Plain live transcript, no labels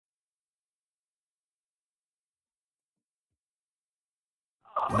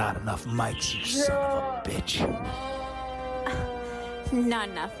Not enough mics, you son of a bitch. Not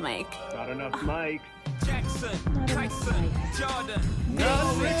enough, Mike. Not enough Mike. Jackson, Tyson, Jordan.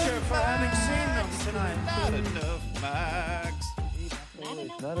 No Richard for having seen them tonight. Not enough Max.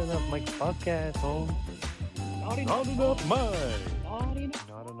 Not enough Mike's podcast, home. Not enough Mike. Not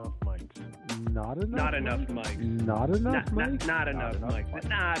enough Mike. Not enough. Not enough Mike. Not enough. Not enough Mike.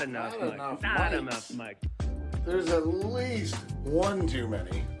 Not enough Mike. Not enough Mike. There's at least one too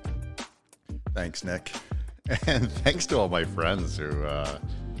many. Thanks, Nick. And thanks to all my friends who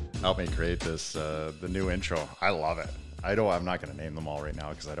helped me create this, the new intro. I love it. I'm not going to name them all right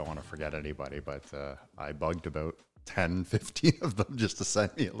now because I don't want to forget anybody, but I bugged about 10, 15 of them just to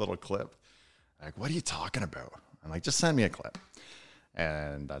send me a little clip. Like, what are you talking about? I'm like, just send me a clip.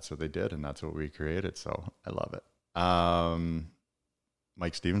 And that's what they did, and that's what we created, so I love it.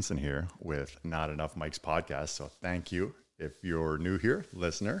 Mike Stevenson here with Not Enough Mike's podcast, so thank you. If you're new here,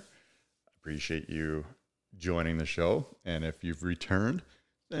 listener, appreciate you joining the show, and if you've returned,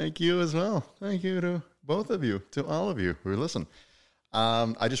 thank you as well. Thank you to both of you, to all of you who listen.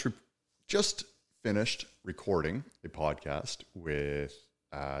 I just finished recording a podcast with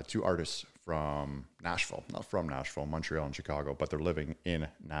two artists from Nashville, not from Nashville, Montreal and Chicago, but they're living in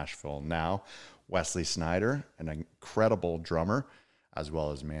Nashville now. Wesley Snyder, an incredible drummer, as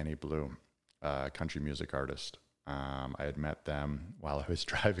well as Manny Blue, country music artist. I had met them while I was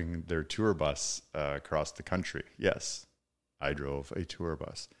driving their tour bus across the country. Yes, I drove a tour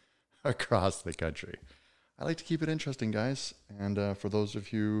bus across the country. I like to keep it interesting, guys. And for those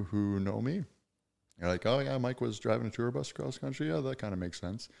of you who know me, you're like, oh yeah, Mike was driving a tour bus across the country. Yeah, that kind of makes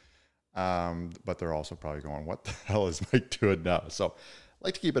sense. But they're also probably going, what the hell is Mike doing now? So I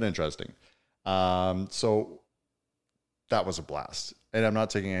like to keep it interesting. So that was a blast. And I'm not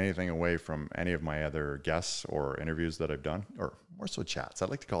taking anything away from any of my other guests or interviews that I've done, or more so chats. I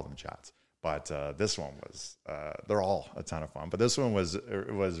like to call them chats. But this one was, they're all a ton of fun. But this one was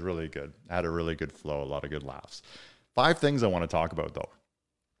really good. Had a really good flow, a lot of good laughs. 5 things I want to talk about, though.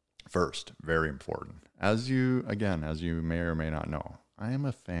 First, very important. As you may or may not know, I am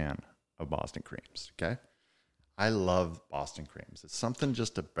a fan of Boston creams, okay? I love Boston creams. It's something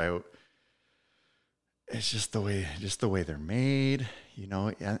just about, it's just the way they're made, you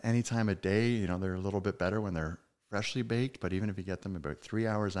know, any time of day, you know, they're a little bit better when they're freshly baked, but even if you get them about 3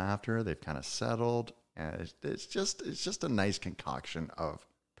 hours after, they've kind of settled, and it's just a nice concoction of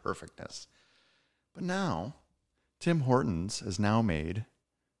perfectness. But now, Tim Hortons has now made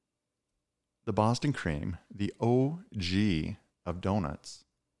the Boston cream, the OG of donuts,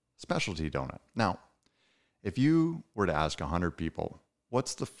 specialty donut. Now, if you were to ask 100 people,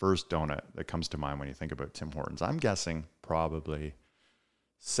 what's the first donut that comes to mind when you think about Tim Hortons? I'm guessing probably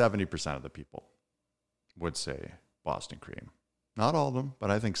 70% of the people would say Boston cream. Not all of them,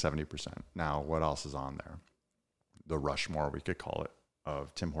 but I think 70%. Now, what else is on there? The Rushmore, we could call it,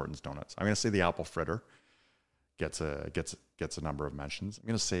 of Tim Hortons donuts. I'm going to say the apple fritter gets a number of mentions. I'm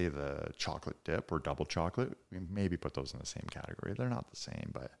going to say the chocolate dip or double chocolate. We maybe put those in the same category. They're not the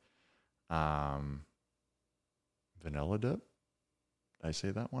same, but vanilla dip. Did I say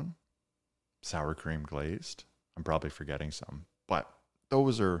that one? Sour cream glazed. I'm probably forgetting some, but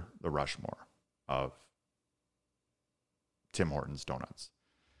those are the Rushmore of Tim Hortons donuts.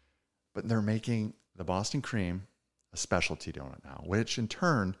 But they're making the Boston cream a specialty donut now, which in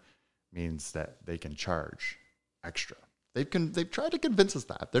turn means that they can charge extra. They've tried to convince us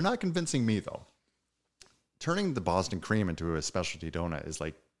that. They're not convincing me, though. Turning the Boston cream into a specialty donut is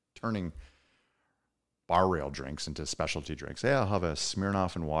like turning bar rail drinks into specialty drinks. Hey, I'll have a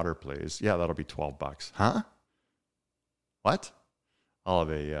Smirnoff and water, please. Yeah, that'll be $12. Huh? What? I'll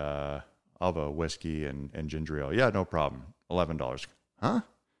have a whiskey and ginger ale. Yeah, no problem. $11. Huh?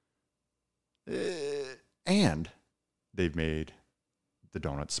 And they've made the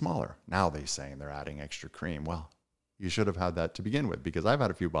donut smaller. Now they're saying they're adding extra cream. Well, you should have had that to begin with, because I've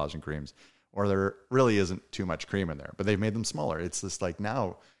had a few Boston creams where there really isn't too much cream in there, but they've made them smaller. It's just like,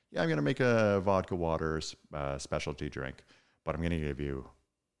 now, yeah, I'm going to make a vodka water specialty drink, but I'm going to give you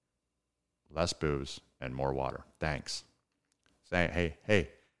less booze and more water. Thanks. Say, hey,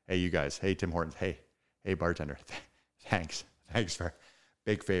 you guys. Hey, Tim Hortons. Hey, bartender. Thanks for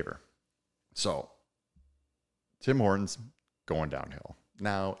big favor. So, Tim Hortons going downhill.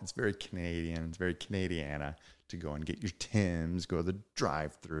 Now, it's very Canadian. It's very Canadiana to go and get your Tims, go to the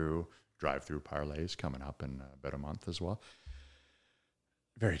drive-through parlays coming up in about a month as well.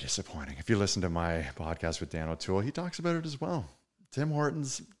 Very disappointing. If you listen to my podcast with Dan O'Toole, he talks about it as well. Tim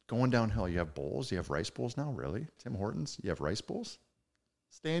Hortons going downhill. You have bowls. You have rice bowls now, really? Tim Hortons, you have rice bowls?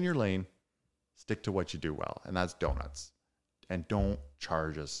 Stay in your lane. Stick to what you do well, and that's donuts. and don't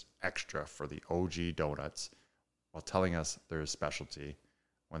charge us extra for the OG donuts while telling us they're a specialty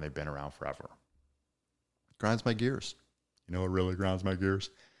when they've been around forever. Grinds my gears. You know what really grinds my gears?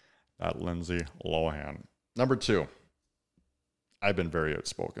 That Lindsay Lohan. Number 2, I've been very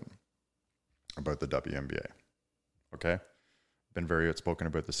outspoken about the WNBA. Okay? Been very outspoken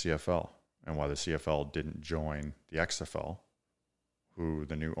about the CFL and why the CFL didn't join the XFL, who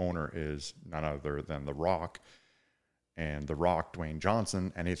the new owner is none other than The Rock. And The Rock, Dwayne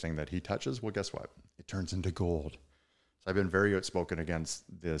Johnson, anything that he touches, well, guess what? It turns into gold. So I've been very outspoken against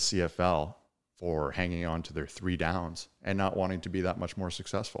the CFL for hanging on to their 3 downs and not wanting to be that much more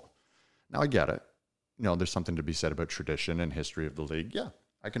successful. Now, I get it. You know, there's something to be said about tradition and history of the league. Yeah,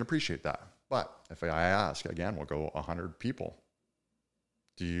 I can appreciate that. But if I ask, again, we'll go 100 people.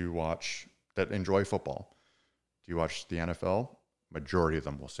 Do you watch that enjoy football? Do you watch the NFL? Majority of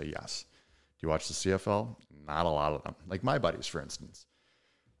them will say yes. Do you watch the CFL? Not a lot of them. Like my buddies, for instance.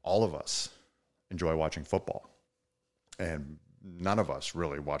 All of us enjoy watching football. And none of us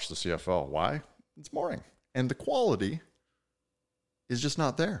really watch the CFL. Why? It's boring. And the quality is just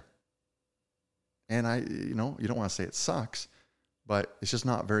not there. And you don't want to say it sucks, but it's just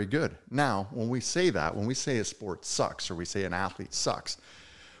not very good. Now, when we say that, when we say a sport sucks or we say an athlete sucks,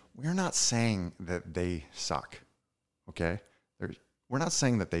 we're not saying that they suck, okay? We're not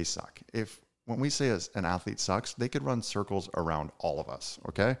saying that they suck. When we say an athlete sucks, they could run circles around all of us,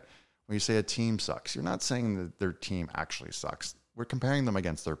 okay? When you say a team sucks, you're not saying that their team actually sucks. We're comparing them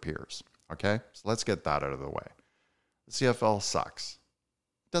against their peers, okay? So let's get that out of the way. The CFL sucks.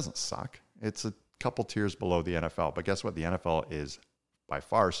 It doesn't suck. It's a couple tiers below the NFL, but guess what? The NFL is by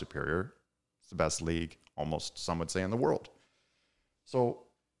far superior. It's the best league, almost some would say, in the world. So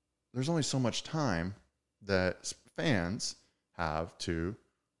there's only so much time that fans have to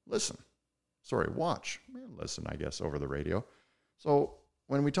watch, listen, I guess, over the radio. So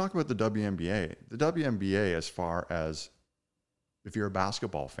when we talk about the WNBA, as far as if you're a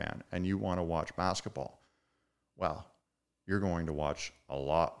basketball fan and you want to watch basketball, well, you're going to watch a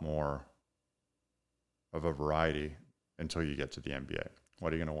lot more of a variety until you get to the NBA.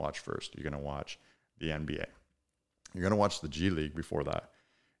 What are you going to watch first? You're going to watch the NBA. You're going to watch the G League before that.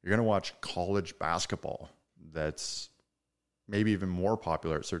 You're going to watch college basketball that's maybe even more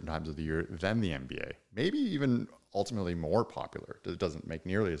popular at certain times of the year than the NBA. Maybe even ultimately more popular. It doesn't make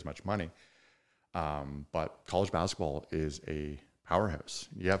nearly as much money. But college basketball is a powerhouse.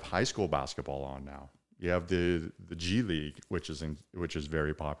 You have high school basketball on now. You have the G League, which is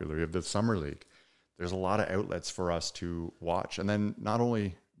very popular. You have the Summer League. There's a lot of outlets for us to watch. And then not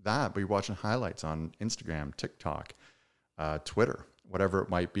only that, but you're watching highlights on Instagram, TikTok, Twitter, whatever it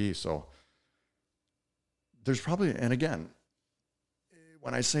might be. So there's probably, and again,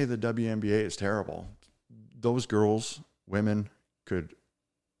 when I say the WNBA is terrible, those girls, women, could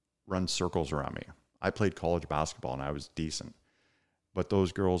run circles around me. I played college basketball and I was decent. But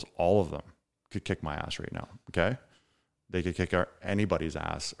those girls, all of them, could kick my ass right now, okay? They could kick anybody's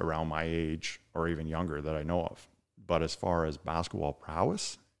ass around my age or even younger that I know of. But as far as basketball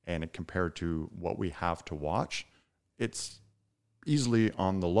prowess and it compared to what we have to watch, it's easily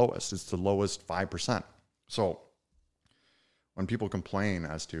on the lowest. It's the lowest 5%. So when people complain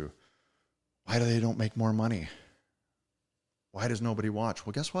as to why they don't make more money, why does nobody watch?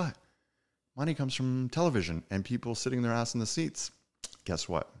 Well, guess what? Money comes from television and people sitting their ass in the seats. Guess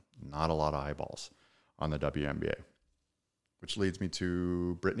what? Not a lot of eyeballs on the WNBA. Which leads me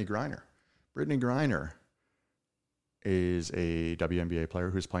to Brittney Griner. Brittney Griner is a WNBA player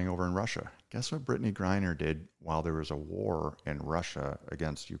who's playing over in Russia. Guess what Brittney Griner did while there was a war in Russia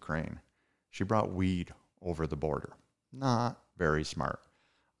against Ukraine? She brought weed over the border. Not very smart.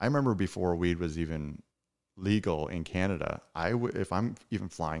 I remember before weed was even legal in Canada, if I'm even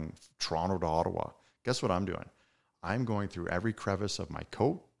flying Toronto to Ottawa, guess what I'm doing? I'm going through every crevice of my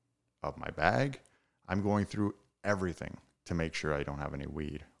coat, of my bag. I'm going through everything to make sure I don't have any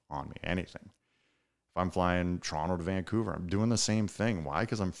weed on me, anything. If I'm flying Toronto to Vancouver, I'm doing the same thing. Why?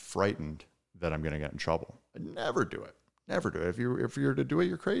 Because I'm frightened that I'm going to get in trouble. I never do it. Never do it. If you're to do it,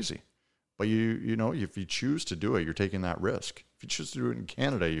 you're crazy. But you know, if you choose to do it, you're taking that risk. If you choose to do it in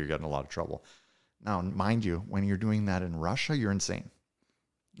Canada, you're getting a lot of trouble. Now, mind you, when you're doing that in Russia, you're insane.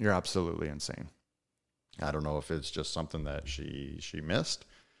 You're absolutely insane. I don't know if it's just something that she missed.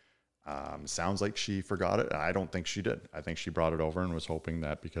 Sounds like she forgot it. I don't think she did. I think she brought it over and was hoping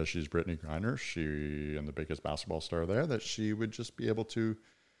that because she's Brittney Griner, she and the biggest basketball star there, that she would just be able to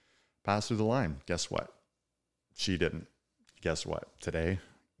pass through the line. Guess what? She didn't. Guess what? Today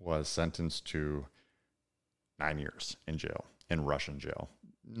was sentenced to 9 years in jail, in Russian jail.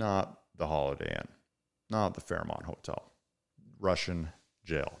 Not the Holiday Inn, not the Fairmont Hotel. Russian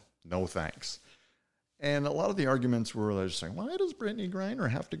jail. No thanks. And a lot of the arguments were just saying, why does Brittany Griner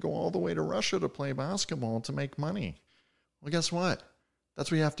have to go all the way to Russia to play basketball to make money? Well, guess what?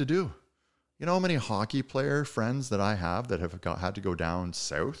 That's what you have to do. You know how many hockey player friends that I have that have had to go down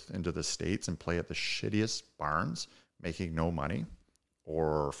south into the States and play at the shittiest barns, making no money?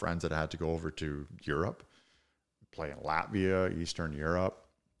 Or friends that had to go over to Europe, play in Latvia, Eastern Europe,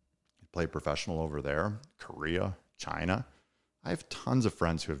 play professional over there, Korea, China. I have tons of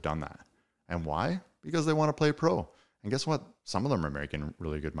friends who have done that. And why? Because they want to play pro. And guess what? Some of them are making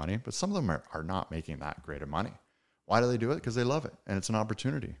really good money, but some of them are not making that great of money. Why do they do it? Because they love it and it's an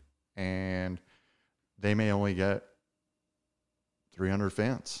opportunity. And they may only get 300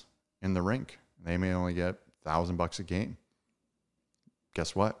 fans in the rink. They may only get $1,000 a game.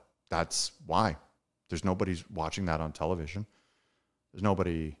 Guess what? That's why. There's nobody watching that on television. There's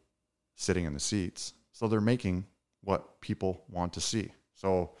nobody sitting in the seats. So they're making what people want to see.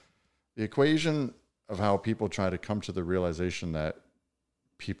 So the equation of how people try to come to the realization that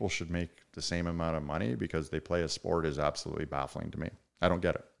people should make the same amount of money because they play a sport is absolutely baffling to me. I don't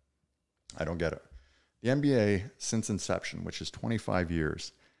get it. I don't get it. The NBA, since inception, which is 25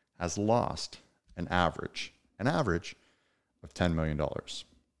 years, has lost an average of $10 million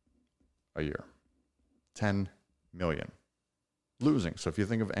a year. 10 million. Losing. So if you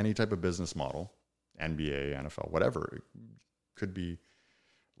think of any type of business model, NBA, NFL, whatever, it could be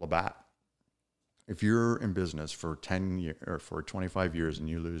Labatt. If you're in business for 10 years or for 25 years and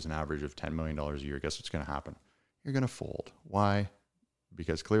you lose an average of $10 million a year, guess what's going to happen? You're going to fold. Why?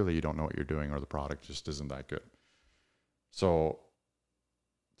 Because clearly you don't know what you're doing or the product just isn't that good. So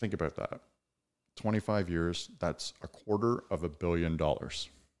think about that. 25 years, that's $250 million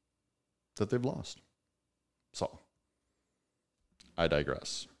that they've lost. So I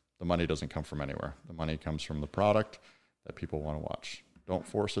digress. The money doesn't come from anywhere. The money comes from the product that people want to watch. Don't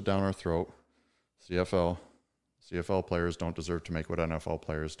force it down our throat. CFL players don't deserve to make what NFL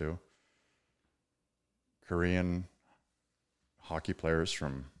players do. Korean hockey players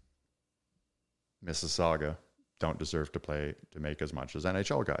from Mississauga don't deserve to make as much as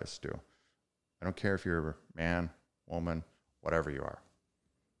NHL guys do. I don't care if you're a man, woman, whatever you are.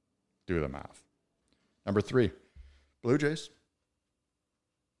 Do the math. Number 3, Blue Jays.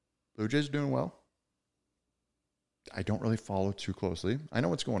 Blue Jays are doing well. I don't really follow too closely. I know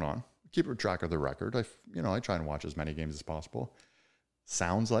what's going on. Keep a track of the record. I try and watch as many games as possible.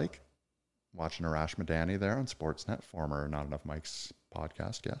 Sounds like watching Arash Madani there on Sportsnet, former Not Enough Mike's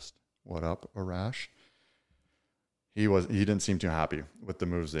podcast guest. What up, Arash? He didn't seem too happy with the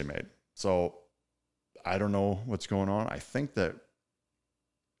moves they made. So I don't know what's going on. I think that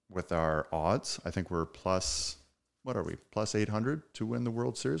with our odds, I think we're plus 800 to win the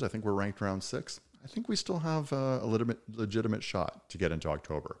World Series. I think we're ranked around 6th. I think we still have a legitimate shot to get into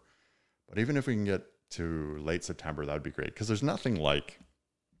October. But even if we can get to late September, that would be great. Because there's nothing like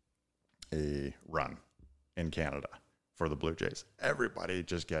a run in Canada for the Blue Jays. Everybody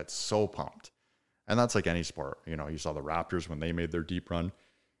just gets so pumped. And that's like any sport. You know, you saw the Raptors when they made their deep run.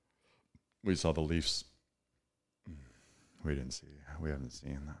 We saw the Leafs. We haven't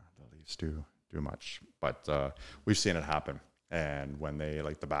seen the Leafs do much. But we've seen it happen. And when they,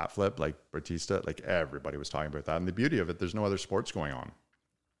 like the bat flip, like Batista, like everybody was talking about that. And the beauty of it, there's no other sports going on.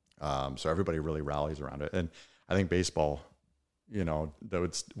 So everybody really rallies around it. And I think baseball,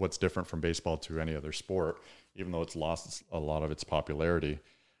 what's different from baseball to any other sport, even though it's lost a lot of its popularity,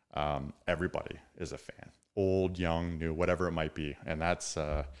 everybody is a fan. Old, young, new, whatever it might be. And that's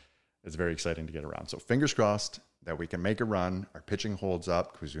it's very exciting to get around. So fingers crossed that we can make a run. Our pitching holds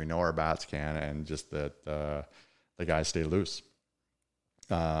up because we know our bats can, and just that the guys stay loose.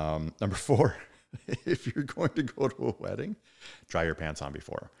 Number 4, if you're going to go to a wedding, try your pants on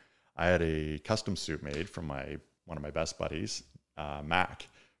before. I had a custom suit made from one of my best buddies, Mac,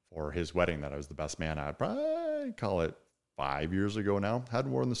 for his wedding that I was the best man at. Probably call it 5 years ago now.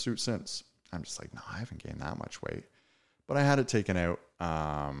 Hadn't worn the suit since. I'm just like, no, I haven't gained that much weight. But I had it taken out,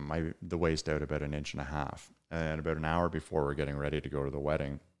 the waist out about 1.5 inches. And about an hour before we're getting ready to go to the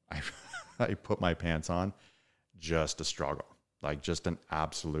wedding, I put my pants on. Just a struggle, like just an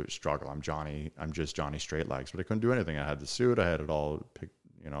absolute struggle. I'm just Johnny Straight Legs, but I couldn't do anything. I had the suit, I had it all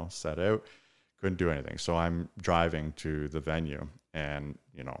set out, couldn't do anything. So I'm driving to the venue and,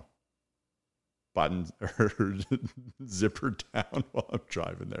 buttons or zipper down while I'm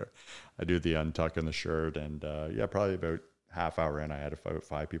driving there. I do the untuck in the shirt and probably about half hour in, I had about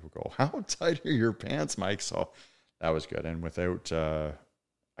 5 people go, "How tight are your pants, Mike?" So that was good. And without,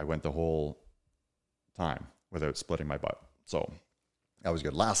 I went the whole time without splitting my butt. So that was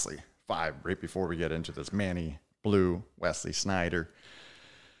good. Lastly, 5, right before we get into this Manny Blue Wesley Snyder,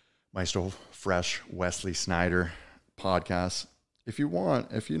 Maestro Fresh Wesley Snyder podcast. If you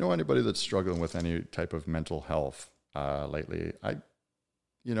know anybody that's struggling with any type of mental health lately,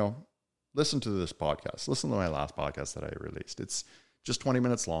 listen to this podcast. Listen to my last podcast that I released. It's just 20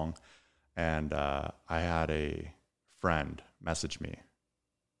 minutes long. And I had a friend message me,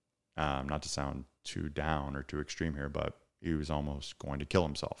 not to sound too down or too extreme here, but he was almost going to kill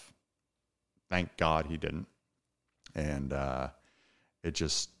himself. Thank God he didn't. And it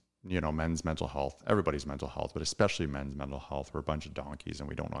just, men's mental health, everybody's mental health, but especially men's mental health, we're a bunch of donkeys and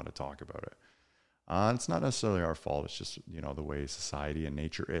we don't know how to talk about it. It's not necessarily our fault. It's just, the way society and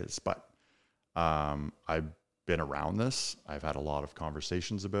nature is. But I've been around this. I've had a lot of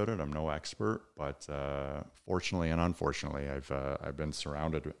conversations about it. I'm no expert, but fortunately and unfortunately, I've been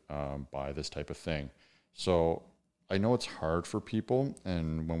surrounded by this type of thing. So I know it's hard for people.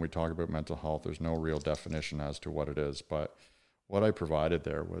 And when we talk about mental health, there's no real definition as to what it is. But what I provided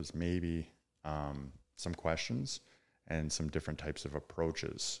there was maybe some questions and some different types of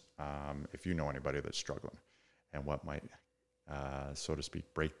approaches. If you know anybody that's struggling, and what might, so to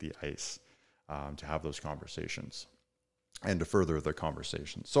speak, break the ice to have those conversations and to further the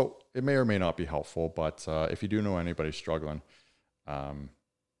conversation. So it may or may not be helpful, but if you do know anybody struggling,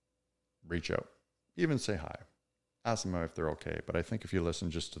 reach out, even say hi, ask them if they're okay. But I think if you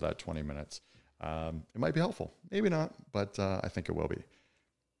listen just to that 20 minutes, it might be helpful. Maybe not, but I think it will be.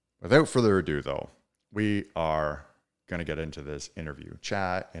 Without further ado, though, we are going to get into this interview.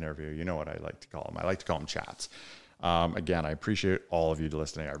 You know what I like to call them. I like to call them chats. Again, I appreciate all of you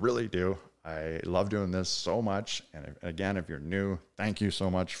listening. I really do. I love doing this so much. And again, if you're new, thank you so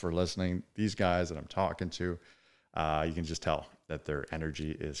much for listening. These guys that I'm talking to, you can just tell that their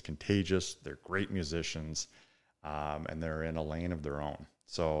energy is contagious. They're great musicians, and they're in a lane of their own.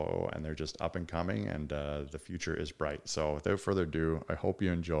 So, and they're just up and coming, and the future is bright. So without further ado, I hope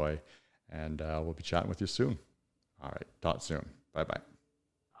you enjoy, and we'll be chatting with you soon. All right, talk soon. Bye-bye.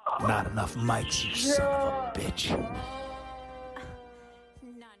 Not enough mics, you son of a bitch. Not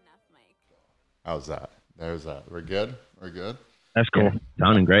enough, Mike. How's that? There's that. We're good? We're good? That's cool.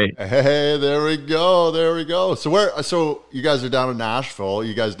 Sounding great. Hey, there we go. So you guys are down in Nashville.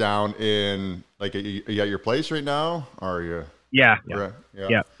 You guys down in, like, are you at your place right now? Or are you? Yeah.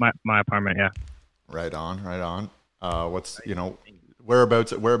 Yeah. My apartment. Yeah. Right on.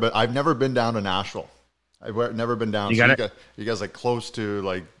 Whereabouts? I've never been down to Nashville. I've never been down. You guys like close to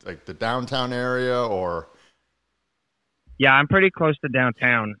like the downtown area, or? Yeah, I'm pretty close to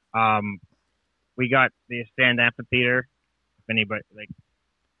downtown. We got the Stand Amphitheater. If anybody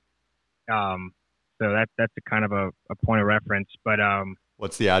so that's a kind of a point of reference. But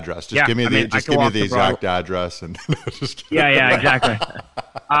what's the address? Just give me the exact address and just kidding. Yeah, exactly.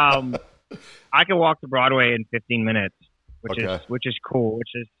 I can walk to Broadway in 15 minutes, which is cool.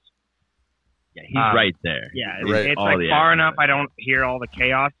 Yeah, he's right there. Yeah, Right. It's like far enough I don't hear all the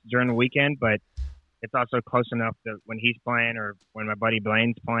chaos during the weekend, but it's also close enough that when he's playing or when my buddy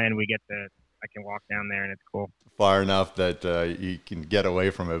Blaine's playing, I can walk down there and it's cool. Far enough that you can get away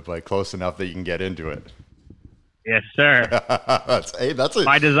from it, but close enough that you can get into it. Yes, sir. That's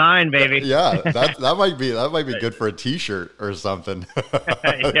by design, baby. Yeah, that might be good for a T-shirt or something.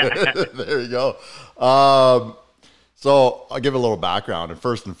 Yeah. There you go. So I'll give a little background, and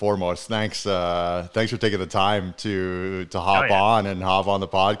first and foremost, thanks for taking the time to hop on the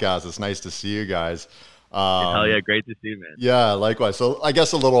podcast. It's nice to see you guys. Hell yeah, great to see you, man. Yeah, likewise. So I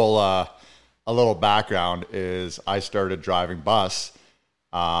guess a little background is I started driving bus,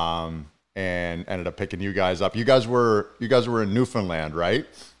 and ended up picking you guys up. You guys were in Newfoundland, right?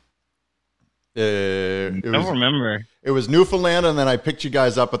 I don't remember. It was Newfoundland, and then I picked you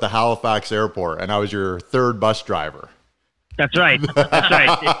guys up at the Halifax airport, and I was your third bus driver. That's right. It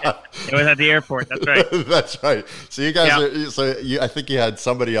was at the airport. That's right. That's right. So you guys I think you had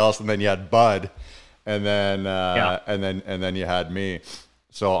somebody else, and then you had Bud, and then and then you had me.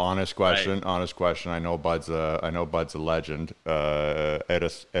 So honest question. I know Bud's a legend. Out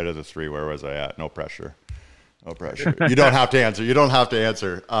of the three, where was I at? No pressure. You don't have to answer.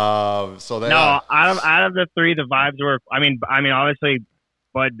 Out of the three, the vibes were. I mean, obviously,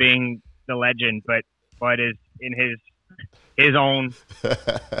 Bud being the legend, but Bud is in his own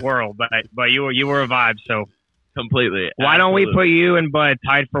world. But you were a vibe. So completely. Why don't we put you and Bud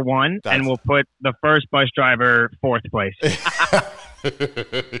tied for one, and we'll put the first bus driver fourth place.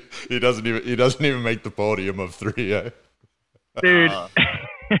 He doesn't even make the podium of three, dude.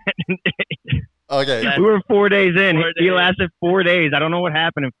 Okay, we were 4 days in. He lasted 4 days. I don't know what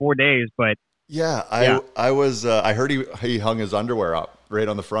happened in 4 days, but I was. I heard he hung his underwear up right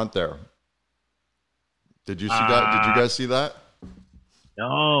on the front there. Did you see that? Did you guys see that?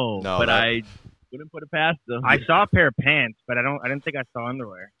 No, but I wouldn't put it past them. I saw a pair of pants, but I didn't think I saw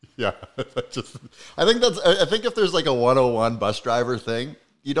underwear. Yeah, I think if there's like a 101 bus driver thing,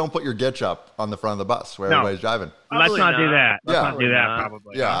 you don't put your gitch up on the front of the bus where everybody's driving. Let's not do that. Let's Yeah. not do that.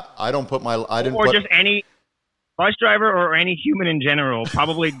 Probably. Yeah, I don't put my. I didn't. Or put, just any bus driver or any human in general.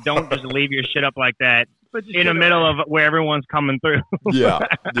 Probably don't just leave your shit up like that in the middle of where everyone's coming through.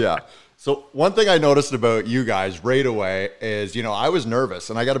 Yeah. So one thing I noticed about you guys right away is, I was nervous,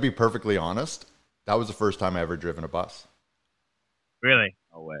 and I got to be perfectly honest. That was the first time I ever driven a bus. Really?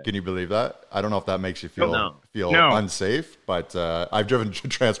 No way. Can you believe that? I don't know if that makes you feel No. unsafe, but I've driven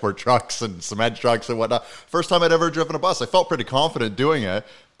transport trucks and cement trucks and whatnot. First time I'd ever driven a bus. I felt pretty confident doing it,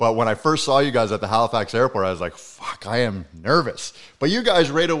 but when I first saw you guys at the Halifax airport, I was like, "Fuck, I am nervous." But you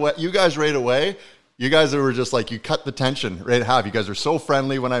guys right away, you guys were just like, you cut the tension right in half. You guys were so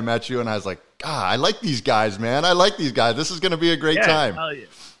friendly when I met you, and I was like, "God, I like these guys, man. I like these guys. This is going to be a great time." Hell yeah.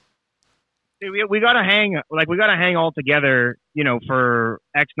 We gotta hang all together, for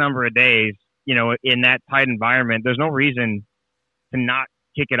X number of days, in that tight environment. There's no reason to not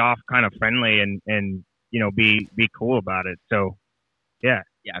kick it off kind of friendly and be cool about it. So, yeah.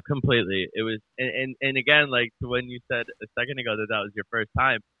 Yeah, completely. It was, and again, like when you said a second ago that was your first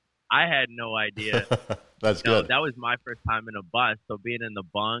time, I had no idea. That's good. That was my first time in a bus. So being in the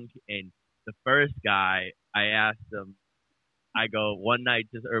bunk, and the first guy, I asked him, I go one day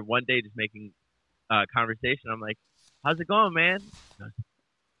just making conversation. I'm like, "How's it going, man?" He goes,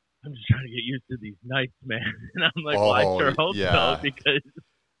 "I'm just trying to get used to these nights, man." And I'm like, "Well, I sure hope so," because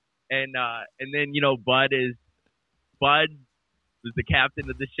and then Bud was the captain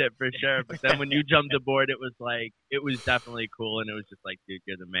of the ship for sure. But then when you jumped aboard, it was definitely cool, and it was just like, "Dude,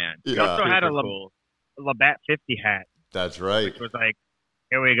 you're the man." Yeah. We also had a cool. Labatt 50 hat. That's right. Which was like,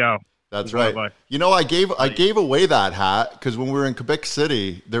 here we go. That's right. I gave away that hat because when we were in Quebec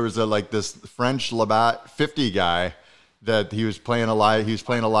City, there was this French Labatt 50 guy that he was playing a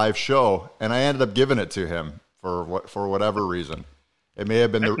live show, and I ended up giving it to him for whatever reason. It may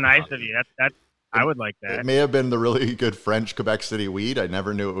have been nice of you. I would like that. It may have been the really good French Quebec City weed. I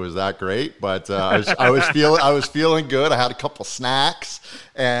never knew it was that great, but I was feeling good. I had a couple snacks,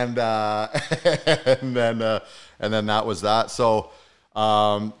 and and then that was that. So.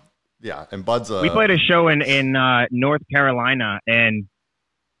 Yeah, and Bud's we played a show in North Carolina, and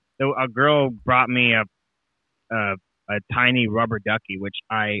a girl brought me a tiny rubber ducky, which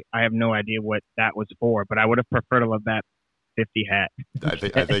I have no idea what that was for, but I would have preferred a Labatt 50 hat. I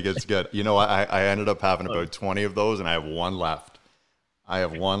think it's good. I ended up having about 20 of those, and I have one left.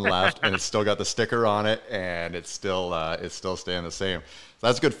 And it's still got the sticker on it, and it's still staying the same. So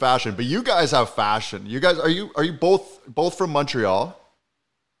that's good fashion. But you guys have fashion. You guys are you both from Montreal?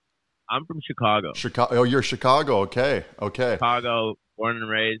 I'm from Chicago. Chicago. Oh, you're Chicago. Okay. Chicago, born and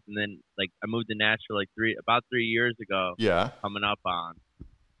raised, and then I moved to Nashville about 3 years ago. Yeah. Coming up on,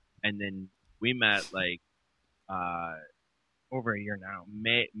 and then we met over a year now.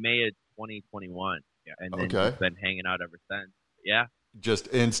 May of 2021. Yeah, and then we've been hanging out ever since. Yeah.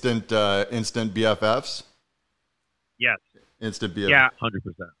 Just instant BFFs. Yes. Instant BFFs. Yeah,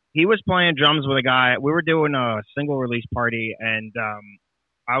 100%. He was playing drums with a guy. We were doing a single release party, and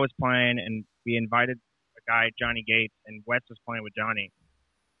I was playing, and we invited a guy, Johnny Gates, and Wes was playing with Johnny.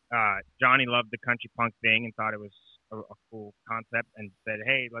 Johnny loved the country punk thing and thought it was a cool concept and said,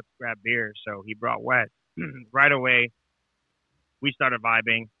 "Hey, let's grab beer." So he brought Wes. Right away, we started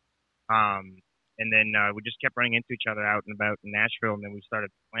vibing, and then we just kept running into each other out and about in Nashville, and then we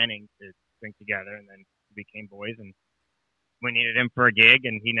started planning to drink together, and then we became boys, and we needed him for a gig,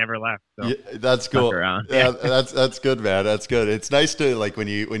 and he never left. So. Yeah, that's cool. Yeah, that's good, man. That's good. It's nice to when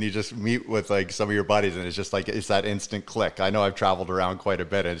you just meet with some of your buddies, and it's just it's that instant click. I know I've traveled around quite a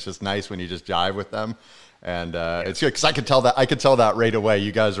bit, and it's just nice when you just jive with them, and it's good because I could tell that right away.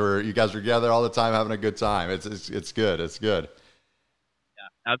 You guys were together all the time, having a good time. It's good. It's good. Yeah,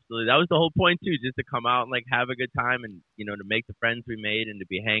 absolutely. That was the whole point too, just to come out and have a good time, and to make the friends we made, and to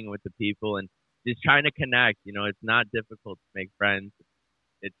be hanging with the people and. Just trying to connect, it's not difficult to make friends.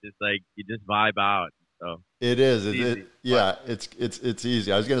 It's just you just vibe out. So it is. It's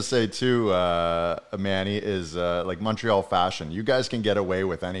easy. I was gonna say too, Manny, is Montreal fashion. You guys can get away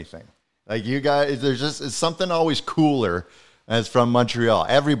with anything. You guys, it's something always cooler as from Montreal.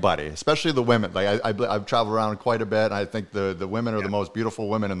 Everybody, especially the women. I've traveled around quite a bit, and I think the women are the most beautiful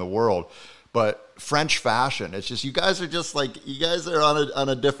women in the world. But French fashion, it's just you guys are on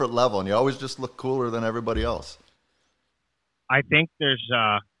a different level, and you always just look cooler than everybody else. I think there's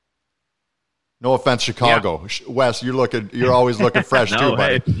no offense, Chicago. Yeah. Wes, you're always looking fresh too,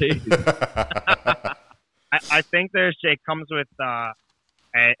 buddy. I think it comes with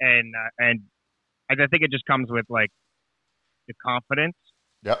and I think it just comes with like the confidence,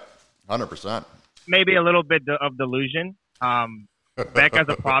 Yep, 100%. maybe a little bit of delusion. Beck as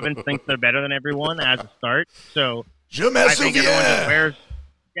a province thinks they're better than everyone as a start, so Je me I think everyone just souviens. wears.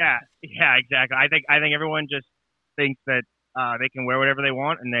 Yeah, exactly. I think everyone just thinks that they can wear whatever they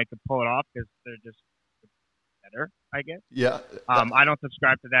want and they can pull it off because they're just better, I guess. Yeah. I don't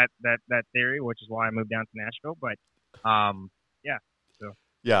subscribe to that theory, which is why I moved down to Nashville. But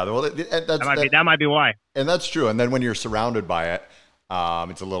Yeah, well, that might be why. and that's true. And then when you're surrounded by it,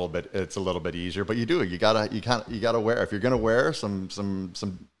 it's a little bit easier. But you gotta wear, if you're gonna wear some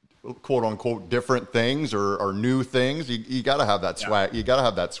quote unquote different things or new things, you gotta have that swag. You gotta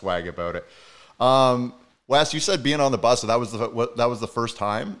have that swag about it. Wes, you said being on the bus, so that was the first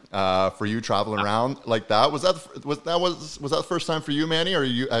time for you traveling around like that. Was that the first time for you, Manny, or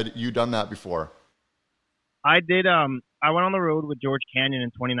had you done that before? I did. I went on the road with George Canyon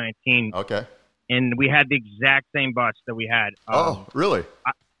in 2019, Okay. and we had the exact same bus that we had. Oh, really?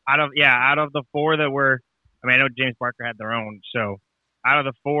 Out of the four that were, I mean, I know James Barker had their own. So out of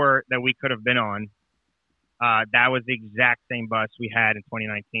the four that we could have been on, that was the exact same bus we had in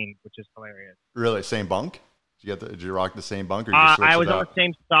 2019, which is hilarious. Really, Same bunk? Did you rock the same bunk? Or I was on the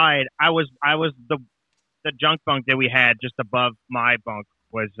same side. I was the junk bunk that we had just above my bunk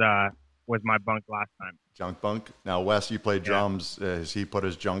was my bunk last time. Junk bunk. Now, Wes, you play drums. Has he put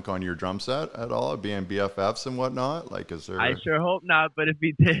his junk on your drum set at all, being BFFs and whatnot? Like, is there? I sure hope not, but if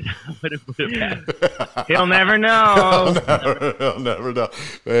he did, I would have put it back. He'll never know. I'll never know.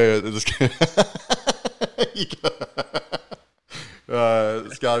 Hey, it's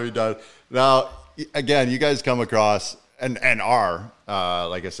got to be done. Now, again, you guys come across and are,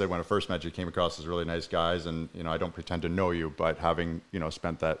 like I said, when I first met you, came across as really nice guys. And, I don't pretend to know you, but having,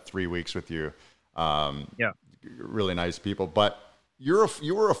 spent that 3 weeks with you, really nice people. But you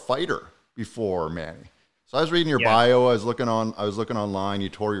were a fighter before, Manny. So I was reading your bio. I was looking online. You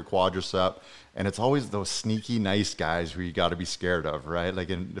tore your quadricep, and it's always those sneaky nice guys who you got to be scared of, right? Like,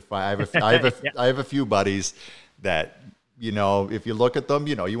 if I have a few buddies that, if you look at them,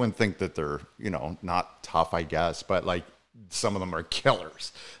 you wouldn't think that they're, not tough, I guess, but like some of them are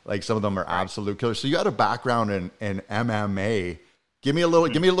killers. Like some of them are absolute killers. So you had a background in MMA. Give me a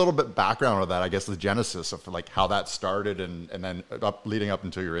little bit background of that. I guess the genesis of like how that started and then leading up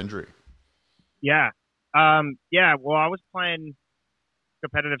until your injury. Yeah. Well, I was playing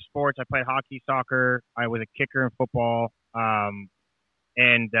competitive sports. I played hockey, soccer. I was a kicker in football.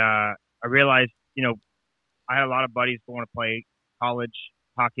 And I realized, I had a lot of buddies who want to play college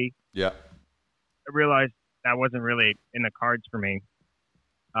hockey. Yeah. I realized that wasn't really in the cards for me.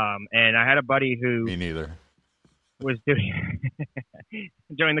 And I had a buddy who Me neither. was doing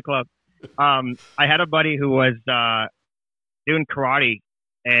join the club. I had a buddy who was doing karate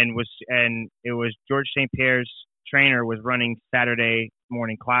and it was George St. Pierre's trainer was running Saturday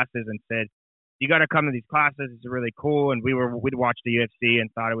morning classes and said, "You got to come to these classes. It's really cool." And we'd watch the UFC and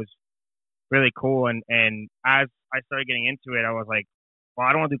thought it was really cool. And as I started getting into it, I was like, well,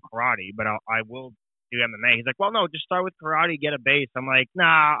 I don't want to do karate, but I will do MMA. He's like, well, no, just start with karate, get a base. I'm like,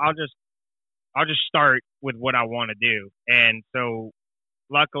 nah, I'll just start with what I want to do. And so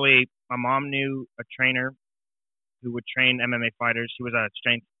luckily my mom knew a trainer who would train MMA fighters. She was a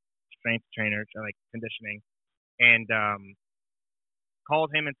strength trainer, like conditioning, and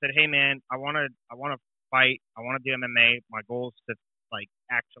called him and said, hey man, I want to fight. I want to do MMA. My goal is to like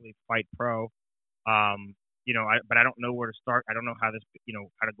actually fight pro. But I don't know where to start. I don't know how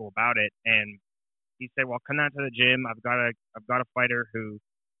how to go about it. And he said, well, come down to the gym. I've got a fighter who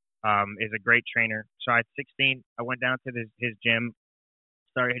is a great trainer. So at 16, I went down to his gym,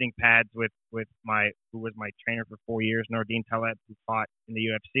 started hitting pads with who was my trainer for 4 years, Nordine Taleb, who fought in the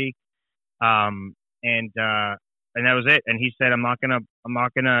UFC. And that was it. And he said, I'm not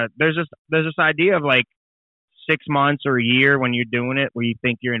gonna, there's this idea of like 6 months or a year when you're doing it, where you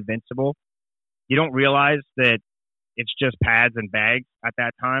think you're invincible. You don't realize that it's just pads and bags at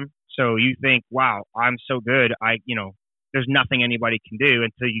that time. So you think, wow, I'm so good. There's nothing anybody can do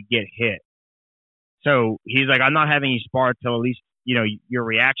until you get hit. So he's like, I'm not having you spar till at least, your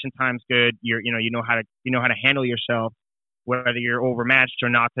reaction time's good. You know how to handle yourself, whether you're overmatched or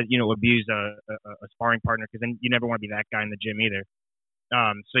not, to, abuse a sparring partner. Cause then you never want to be that guy in the gym either.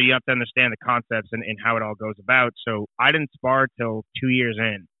 So you have to understand the concepts and how it all goes about. So I didn't spar till 2 years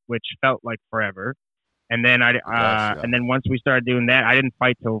in, which felt like forever. And then and then once we started doing that, I didn't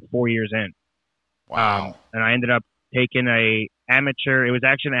fight till 4 years in. Wow. And I ended up taking it was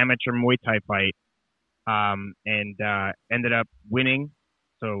actually an amateur Muay Thai fight. And ended up winning.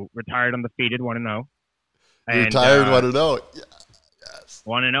 So retired undefeated, 1-0. Retired 1-0. Yeah. Yes.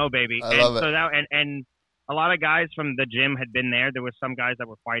 1-0, baby. I love it. So and a lot of guys from the gym had been there. There was some guys that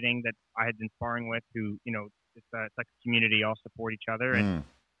were fighting that I had been sparring with who, it's like a community, all support each other. And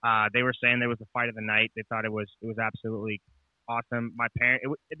they were saying there was the fight of the night. They thought it was absolutely awesome. My parents,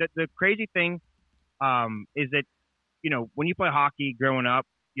 the crazy thing is that, when you play hockey growing up,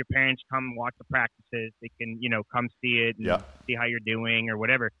 your parents come watch the practices. They can, come see it and see how you're doing or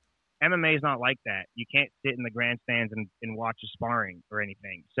whatever. MMA is not like that. You can't sit in the grandstands and watch a sparring or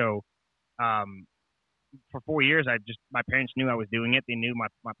anything. So, for 4 years, my parents knew I was doing it. They knew my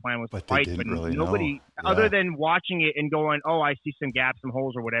plan was to fight, but really nobody, other than watching it and going, oh, I see some gaps, some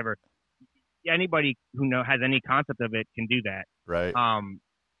holes or whatever. Anybody who has any concept of it can do that. Right.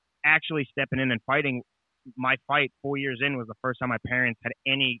 Actually stepping in and fighting, my fight 4 years in was the first time my parents had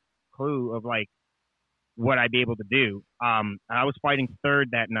any clue of like what I'd be able to do. I was fighting third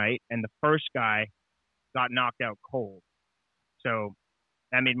that night, and the first guy got knocked out cold. So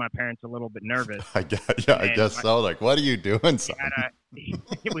that made my parents a little bit nervous. I guess so. Like, what are you doing, son?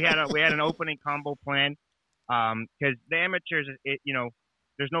 We had an opening combo plan because the amateurs,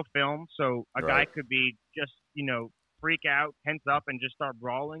 there's no film, so a guy could be just freak out, tense up, and just start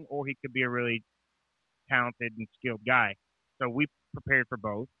brawling, or he could be a really talented and skilled guy. So we prepared for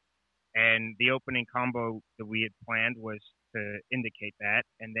both, and the opening combo that we had planned was to indicate that.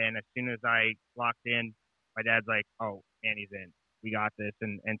 And then as soon as I locked in, my dad's like, "Oh, and he's in. We got this."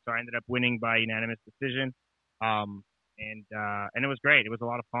 And so I ended up winning by unanimous decision. And it was great. It was a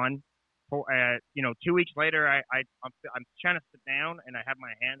lot of fun. 2 weeks later, I'm trying to sit down, and I have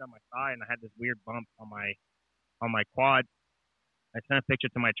my hand on my thigh, and I had this weird bump on my quad. I sent a picture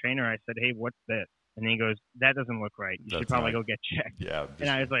to my trainer. I said, "Hey, what's this?" And he goes, "That doesn't look right. You should probably go get checked." Yeah. And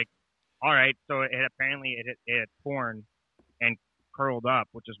I was like, "All right." So it had torn and curled up,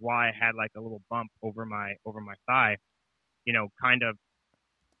 which is why I had like a little bump over my thigh. Kind of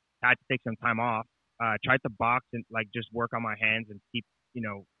had to take some time off. Tried to box and like just work on my hands and keep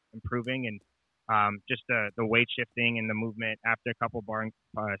improving, and just the weight shifting and the movement after a couple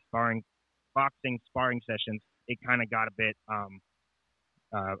boxing sparring sessions, it kind of got a bit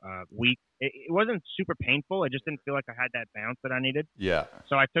weak. It wasn't super painful. I just didn't feel like I had that bounce that I needed. Yeah.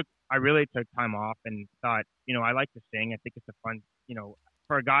 So I really took time off and thought, I like to sing. I think it's a fun,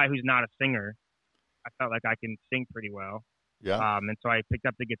 for a guy who's not a singer, I felt like I can sing pretty well. Yeah. And so I picked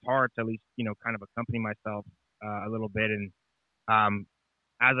up the guitar to at least, kind of accompany myself a little bit. And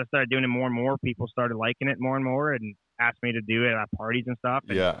as I started doing it more and more, people started liking it more and more and asked me to do it at parties and stuff.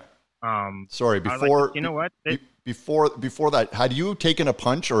 And, yeah. Sorry, before like, you know what? Before that, had you taken a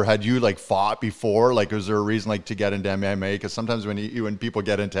punch or had you like fought before? Like, was there a reason like to get into MMA? Because sometimes when people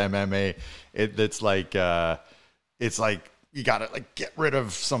get into MMA, it's like you gotta like get rid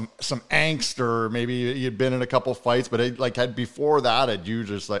of some angst, or maybe you'd been in a couple fights. But had before that, have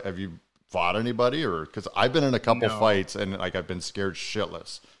you fought anybody? Or because I've been in a couple fights and like I've been scared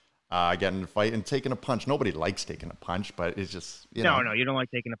shitless. Getting in a fight and taking a punch. Nobody likes taking a punch, but it's just, No, you don't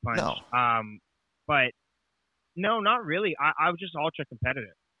like taking a punch. No. But no, not really. I was just ultra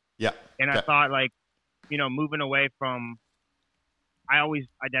competitive. Yeah. And I thought like, moving away from, I always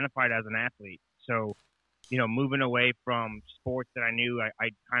identified as an athlete. So, moving away from sports that I knew I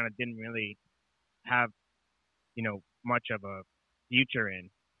kind of didn't really have, much of a future in.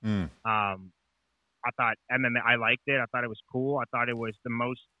 I thought MMA, I liked it. I thought it was cool. I thought it was the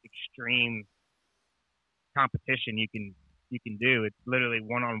most extreme competition you can do. It's literally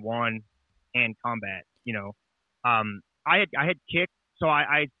one-on-one hand combat, I had kicked. So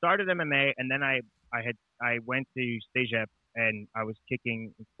I started MMA, and then I went to Cégep, and I was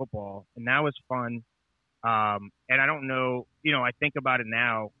kicking football, and that was fun. And I don't know, I think about it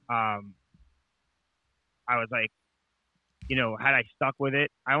now. I was like, had I stuck with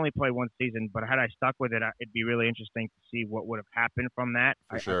it, I only played one season, but had I stuck with it, it'd be really interesting to see what would have happened from that.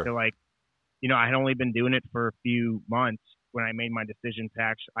 For sure. I feel like, I had only been doing it for a few months when I made my decision to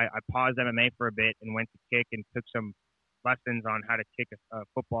actually, I paused MMA for a bit and went to kick and took some lessons on how to kick a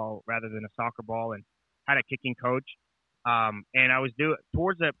football rather than a soccer ball, and had a kicking coach. And I was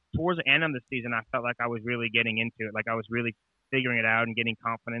towards the end of the season, I felt like I was really getting into it. Like I was really figuring it out and getting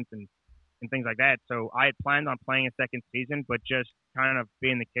confidence and things like that. So I had planned on playing a second season, but just kind of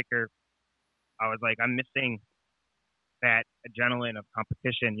being the kicker, I was like, I'm missing that adrenaline of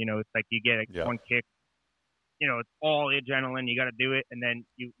competition. It's like you get one kick, it's all adrenaline. You got to do it, and then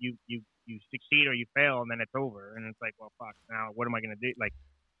you succeed or you fail, and then it's over. And it's like, well, fuck, now what am I going to do? Like,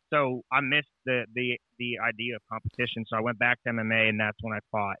 so I missed the idea of competition. So I went back to MMA, and that's when I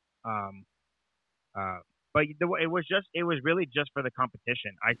fought. But it was really just for the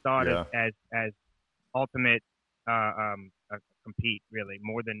competition. I saw it as ultimate compete, really,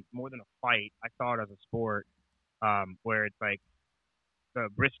 more than a fight. I saw it as a sport, where it's like the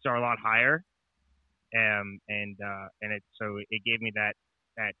risks are a lot higher, and it gave me that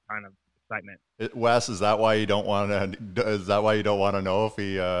kind of excitement. Wes, is that why you don't want to? Is that why you don't want to know if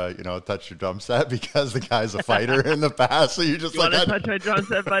he, touched your drum set because the guy's a fighter in the past? So you just You want to touch my drum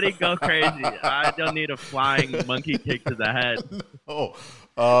set, buddy? Go crazy. I don't need a flying monkey kick to the head. No.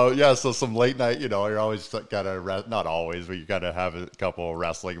 Yeah, so some late night, you're always gotta not always, but you gotta have a couple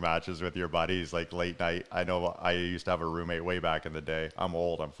wrestling matches with your buddies, like late night. I know I used to have a roommate way back in the day. I'm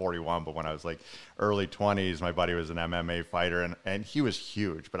old, I'm 41, but when I was like early 20s, my buddy was an MMA fighter, and he was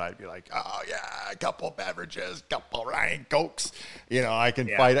huge, but I'd be like, oh yeah, a couple beverages, couple Ryan Cokes, I can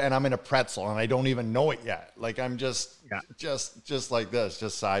fight, and I'm in a pretzel, and I don't even know it yet. Like I'm just like this,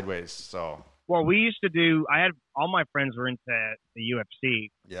 just sideways, so. Well, we used to do. I had all my friends were into the UFC.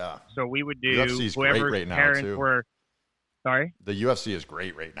 Yeah. So we would do UFC's whoever's great right now, parents too. were. Sorry. The UFC is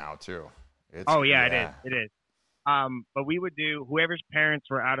great right now too. It is. But we would do whoever's parents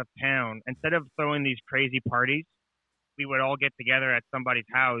were out of town. Instead of throwing these crazy parties, we would all get together at somebody's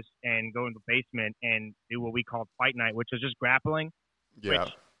house and go in the basement and do what we called fight night, which was just grappling. Yeah.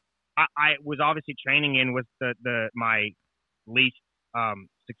 Which I was obviously training in was my least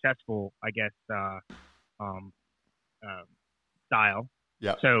successful, I guess, style.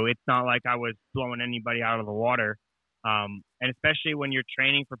 Yeah. So it's not like I was blowing anybody out of the water. And especially when you're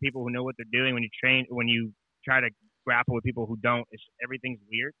training for people who know what they're doing, when you try to grapple with people who don't, everything's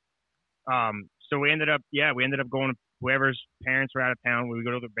weird. So we ended up going to whoever's parents were out of town. We would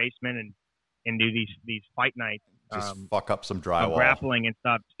go to the basement and do these fight nights. Just fuck up some drywall. Grappling and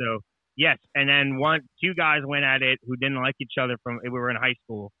stuff. So yes, and then two guys went at it who didn't like each other we were in high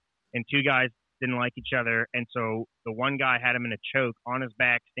school, and two guys didn't like each other, and so the one guy had him in a choke on his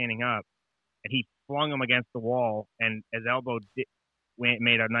back standing up, and he flung him against the wall, and his elbow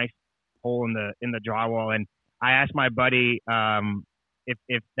made a nice hole in the drywall. And I asked my buddy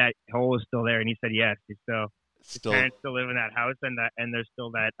if that hole is still there, and he said yes. His parents still live in that house, and there's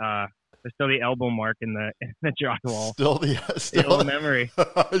still that there's still the elbow mark in the drywall. Still the memory.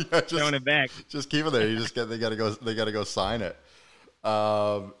 Yeah, throwing it back. Just keep it there. They gotta go sign it.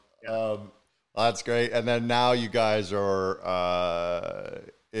 That's great. And then now you guys are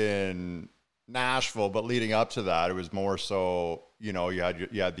in Nashville, but leading up to that, it was more so, you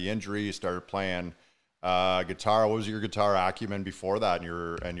had the injury, you started playing guitar. What was your guitar acumen before that,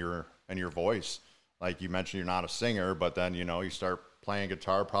 and your voice? Like you mentioned, you're not a singer, but then you start playing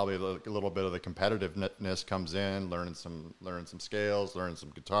guitar. Probably a little bit of the competitiveness comes in, learning some scales, learning some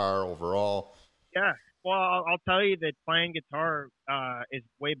guitar overall. Yeah. Well, I'll tell you that playing guitar is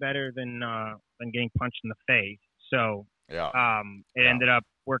way better than getting punched in the face. So it ended up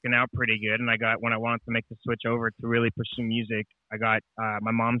working out pretty good. And when I wanted to make the switch over to really pursue music, I got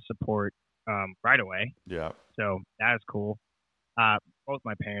my mom's support right away. Yeah. So that was cool. Both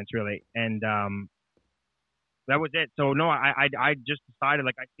my parents really, and that was it. So no, I just decided,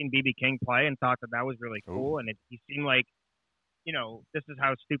 like, I seen BB King play and thought that was really cool. Ooh. And he seemed like, this is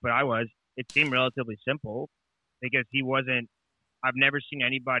how stupid I was. It seemed relatively simple because I've never seen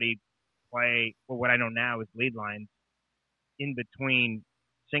anybody play, well, what I know now is lead lines in between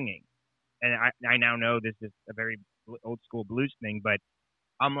singing. And I now know this is a very old school blues thing, but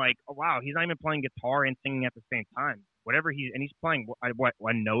I'm like, oh, wow, he's not even playing guitar and singing at the same time. He's playing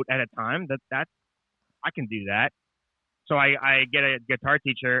one note at a time. That's I can do that. So I get a guitar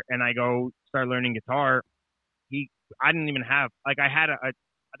teacher and I go start learning guitar. I didn't even have, like, I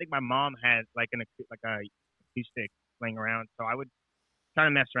think my mom had like a acoustic laying around, so I would kind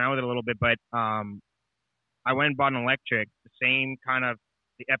of mess around with it a little bit. But I went and bought an electric, the same kind of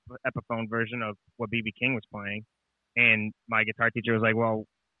the Epiphone version of what BB King was playing, and my guitar teacher was like, "Well,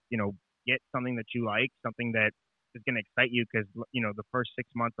 get something that you like, something that is going to excite you, because the first 6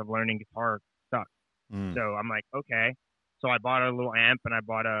 months of learning guitar sucked." So I'm like, okay. So I bought a little amp and I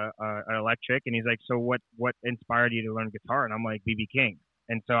bought an electric, and he's like, "So what inspired you to learn guitar?" And I'm like, BB King.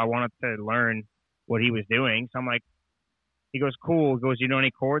 And so I wanted to learn what he was doing. So I'm like, he goes, cool. He goes, you know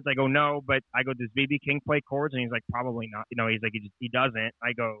any chords? I go, no, but I go, does BB King play chords? And he's like, probably not. He's like, he doesn't.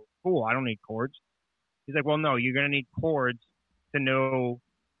 I go, cool, I don't need chords. He's like, well, no, you're going to need chords to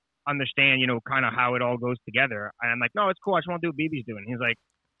understand, kind of how it all goes together. And I'm like, no, it's cool. I just want to do what BB's doing. He's like,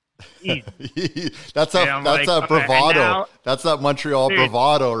 Easy. That's And I'm like, a okay, and bravado. now- That's that Montreal Dude.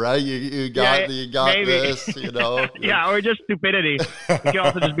 bravado, right? You got maybe. this, you know. Yeah, or just stupidity. It can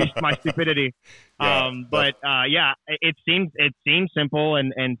also just be my stupidity. Yeah, But yeah, it seems simple,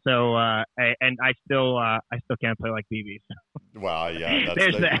 and so and I still can't play like BB. So. Wow, yeah,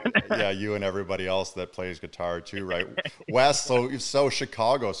 There's that. yeah, you and everybody else that plays guitar too, right? Wes, so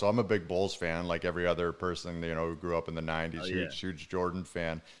Chicago. So I'm a big Bulls fan, like every other person, you know, who grew up in the '90s. Huge Jordan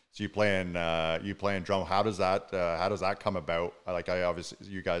fan. So you playing drum. How does that come about? Like, I obviously,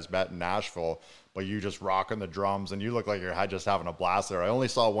 you guys met in Nashville, but you just rocking the drums, and you look like you're just having a blast there. I only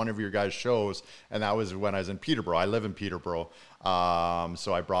saw one of your guys' shows, and that was when I was in Peterborough. I live in Peterborough,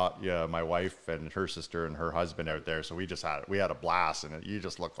 so I brought my wife and her sister and her husband out there. So we had a blast, and you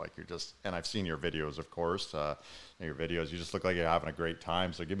just look like and I've seen your videos, of course. You just look like you're having a great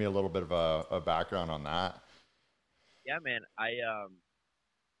time. So give me a little bit of a background on that. Yeah, man. I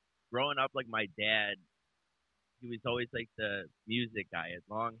growing up, like my dad, he was always like the music guy. He had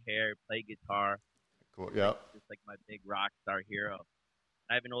long hair, played guitar. Cool. Yeah. Just like my big rock star hero.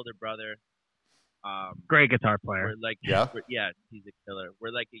 I have an older brother. Great guitar player. We're like, Yeah? He's a killer.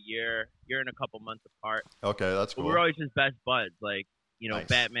 We're like a year and a couple months apart. Okay, that's But cool. we're always just best buds, like, Nice.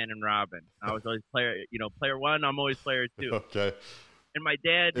 Batman and Robin. I was always player one. I'm always player two. Okay. And my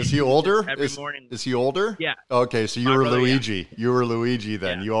dad Is he older? every morning. Is he older? Yeah. Okay, so you My were brother, yeah. Luigi. You were Luigi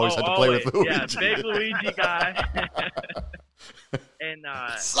then. Yeah. You always had to play with Luigi. Yeah, big Luigi guy. And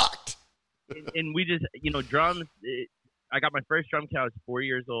Sucked. and we just drums. I got my first drum kit. I was 4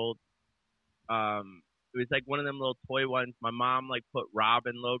 years old. It was like one of them little toy ones. My mom like put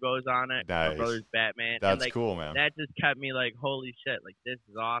Robin logos on it. Nice. My brother's Batman. That's and, like, cool, man. That just kept me like, holy shit, like this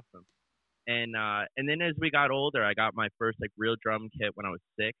is awesome. And then as we got older, I got my first like real drum kit when I was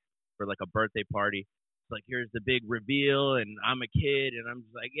 6 for like a birthday party. It's like, here's the big reveal, and I'm a kid, and I'm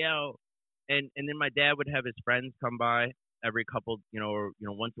just like, yo. And then my dad would have his friends come by every couple, or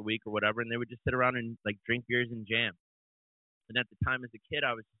once a week or whatever, and they would just sit around and like drink beers and jam. And at the time as a kid,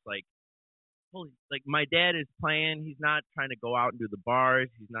 I was just like, holy, like my dad is playing. He's not trying to go out and do the bars.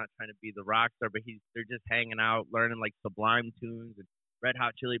 He's not trying to be the rock star, but they're just hanging out, learning like Sublime tunes and Red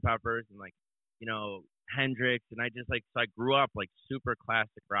Hot Chili Peppers and like, Hendrix. And I just so I grew up like super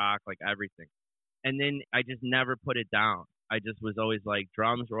classic rock, like everything. And then I just never put it down. I just was always like,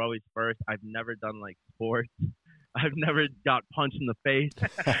 drums were always first. I've never done like sports. I've never got punched in the face.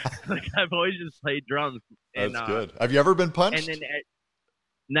 Like I've always just played drums. That's good. Have you ever been punched? And then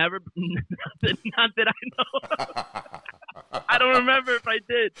never, not that I know. I don't remember if I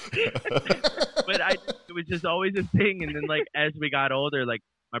did, but it was just always a thing. And then like as we got older, like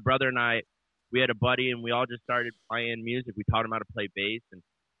my brother and I, we had a buddy, and we all just started playing music. We taught him how to play bass, and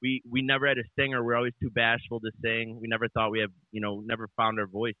we never had a singer. We're always too bashful to sing. We never thought never found our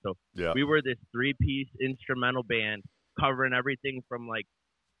voice. So Yeah. we were this 3-piece instrumental band covering everything from like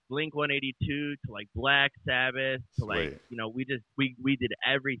Blink 182 to like Black Sabbath to like, Sweet. we did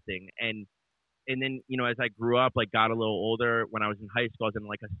everything. And then, as I grew up, like got a little older, when I was in high school, I was in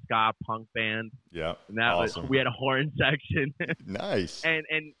like a ska punk band. Yeah. And that Awesome. we had a horn section. Nice. And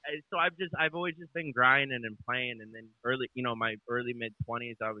so I've always just been grinding and playing. And then my early mid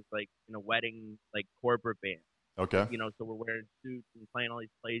 20s, I was like in a wedding, like corporate band. Okay. So we're wearing suits and playing all these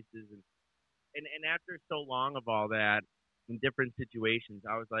places. And after so long of all that, in different situations,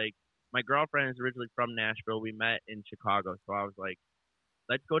 I was like, my girlfriend is originally from Nashville. We met in Chicago. So I was like,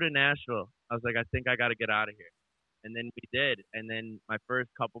 let's go to Nashville. I was like, I think I got to get out of here. And then we did. And then my first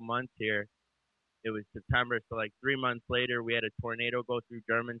couple months here, it was September. So like 3 months later, we had a tornado go through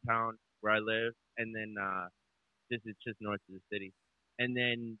Germantown where I live. And then it's just north of the city. And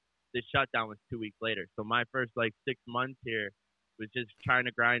then the shutdown was 2 weeks later. So my first like 6 months here was just trying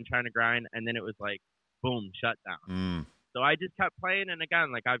to grind. And then it was like, boom, shutdown. Mm. So I just kept playing. And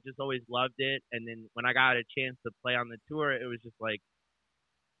again, like I've just always loved it. And then when I got a chance to play on the tour, it was just like,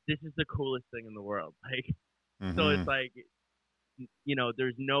 this is the coolest thing in the world. Like, So it's like,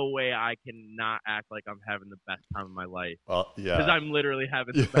 there's no way I can not act like I'm having the best time of my life. Well, yeah. Because I'm literally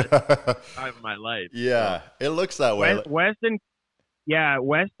having the best time of my life. Yeah, it looks that way. Weston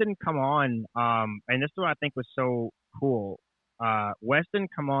come on, and this is what I think was so cool. Weston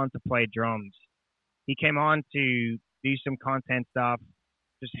come on to play drums. He came on to do some content stuff,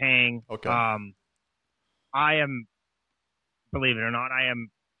 just hang. Okay. I am, believe it or not,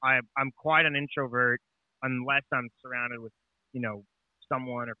 I'm quite an introvert unless I'm surrounded with,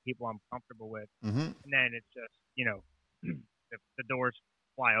 someone or people I'm comfortable with. Mm-hmm. And then it's just, the doors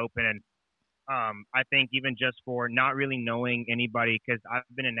fly open. And I think even just for not really knowing anybody, because I've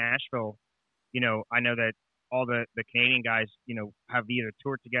been in Nashville, I know that all the Canadian guys, have either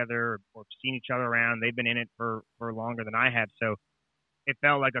toured together or seen each other around. They've been in it for longer than I have. So it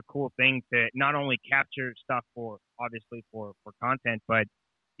felt like a cool thing to not only capture stuff for content, but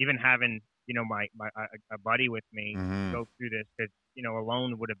even having, my a buddy with me go through this, because,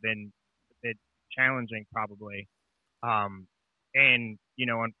 alone would have been a bit challenging probably. And,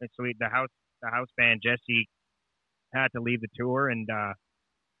 so the house band, Jesse, had to leave the tour, and,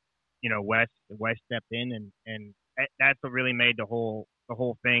 Wes stepped in, and that's what really made the whole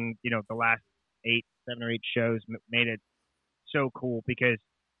thing, the last 7 or 8 shows made it so cool, because,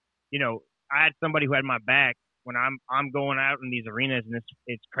 I had somebody who had my back when I'm going out in these arenas, and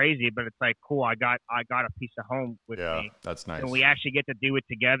it's crazy, but it's like, cool. I got a piece of home with me. Yeah, that's nice. And we actually get to do it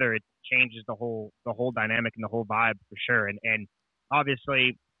together. It changes the whole dynamic and the whole vibe for sure. And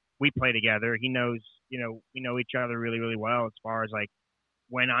obviously we play together. He knows, we know each other really, really well as far as like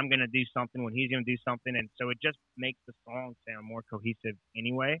when I'm going to do something, when he's going to do something. And so it just makes the song sound more cohesive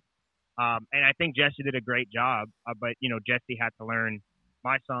anyway. And I think Jesse did a great job, but Jesse had to learn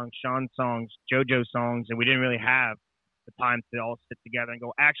my songs, Sean's songs, JoJo's songs, and we didn't really have the time to all sit together and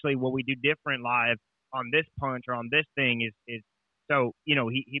go, actually, what we do different live on this punch or on this thing is so,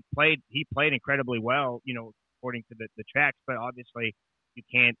 he played incredibly well, according to the tracks, but obviously you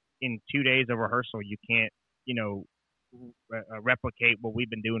can't, in 2 days of rehearsal, you can't, replicate what we've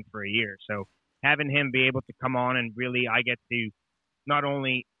been doing for a year. So having him be able to come on and really, I get to not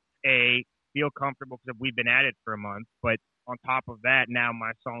only feel comfortable because we've been at it for a month, but on top of that, now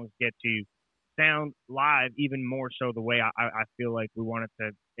my songs get to sound live even more so the way I feel like we wanted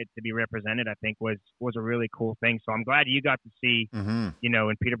it to be represented. I think was a really cool thing. So I'm glad you got to see,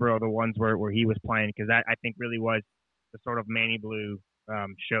 in Peterborough, the ones where he was playing, because that I think really was the sort of Manny Blue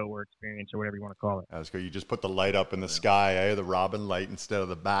show or experience or whatever you want to call it. That's good. You just put the light up in the sky, the Robin light instead of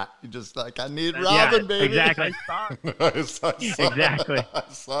the bat. You just like, I need Robin, baby. Exactly. Exactly. I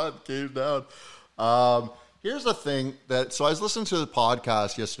saw it came down. Here's the thing so I was listening to the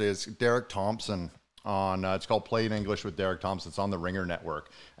podcast yesterday. It's Derek Thompson on, it's called Plain English with Derek Thompson. It's on the Ringer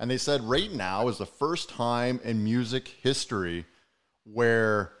Network. And they said right now is the first time in music history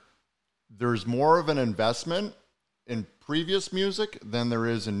where there's more of an investment in previous music than there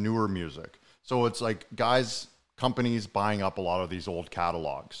is in newer music. So it's like companies buying up a lot of these old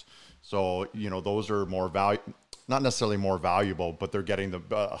catalogs. So, those are more not necessarily more valuable, but they're getting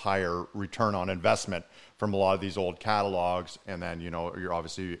the higher return on investment from a lot of these old catalogs. And then, you're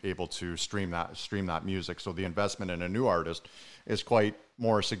obviously able to stream that music. So the investment in a new artist is quite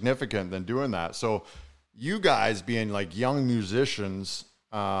more significant than doing that. So you guys being like young musicians,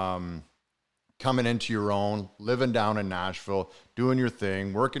 coming into your own, living down in Nashville, doing your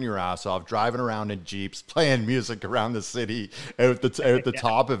thing, working your ass off, driving around in Jeeps, playing music around the city at the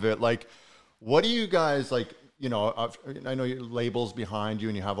top of it. Like, what do you guys like? I know your label's behind you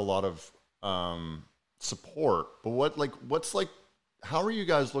and you have a lot of support, but how are you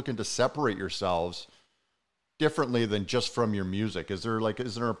guys looking to separate yourselves differently than just from your music? Is there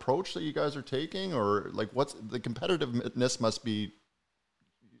an approach that you guys are taking, or like what's the competitiveness must be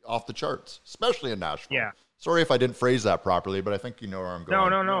off the charts, especially in Nashville? Yeah. Sorry if I didn't phrase that properly, but I think you know where I'm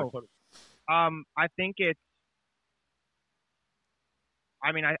going. No. I think it's,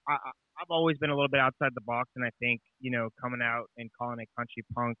 I've always been a little bit outside the box, and I think, coming out and calling it country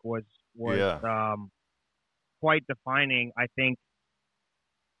punk was quite defining. I think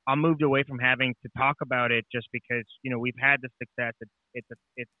I moved away from having to talk about it just because, we've had the success. It's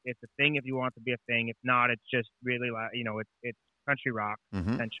a thing if you want it to be a thing. If not, it's just really it's country rock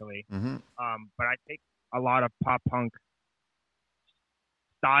essentially. But I take a lot of pop punk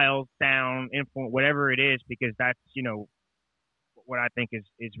style, sound, influence, whatever it is, because that's what I think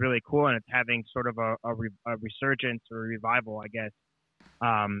is really cool, and it's having sort of a resurgence or a revival, I guess,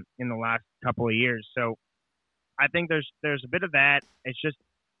 in the last couple of years. So I think there's a bit of that. It's just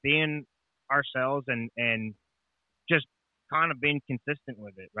being ourselves and just kind of being consistent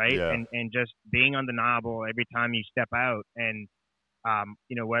with it, right? Yeah. And just being undeniable every time you step out, and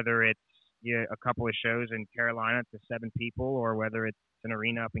whether it's a couple of shows in Carolina to 7 people, or whether it's an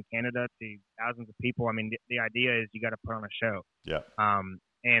arena up in Canada to thousands of people. I mean, the idea is you got to put on a show. Yeah.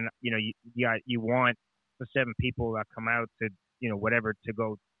 And you want the 7 people that come out to whatever to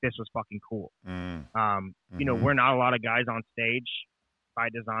go, this was fucking cool. We're not a lot of guys on stage by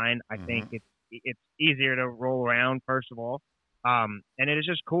design. I think it's easier to roll around, first of all, and it is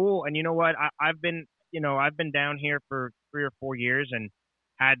just cool. And you know what? I've been down here for 3 or 4 years and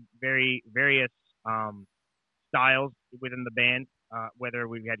had various styles within the band. Whether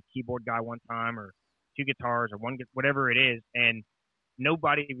we had a keyboard guy one time, or 2 guitars, or 1, whatever it is. And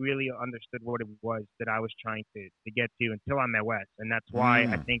nobody really understood what it was that I was trying to get to until I met Wes. And that's why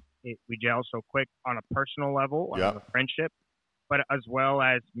I think we gel so quick on a personal level, on a friendship, but as well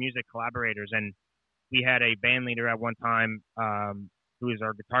as music collaborators. And we had a band leader at one time who is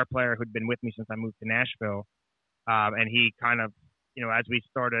our guitar player who'd been with me since I moved to Nashville. And he kind of, as we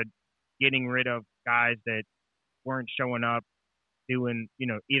started getting rid of guys that weren't showing up doing,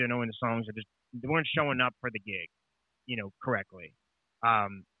 either knowing the songs or just they weren't showing up for the gig, correctly.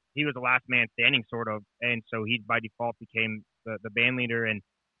 He was the last man standing sort of. And so he by default became the band leader. And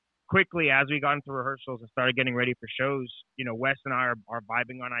quickly as we got into rehearsals and started getting ready for shows, Wes and I are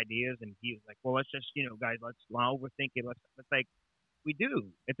vibing on ideas, and he was like, well, let's just, guys, let's not overthink it. Let's like, we do.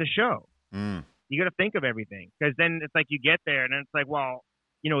 It's a show. You got to think of everything, because then it's like you get there and then it's like, well,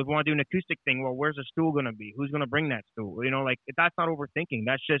 we want to do an acoustic thing. Well, where's the stool going to be? Who's going to bring that stool? That's not overthinking.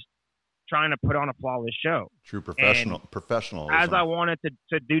 That's just trying to put on a flawless show. True professional. As I wanted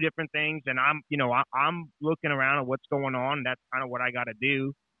to do different things, and I'm looking around at what's going on. That's kind of what I got to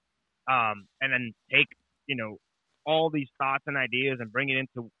do. And then take, all these thoughts and ideas and bring it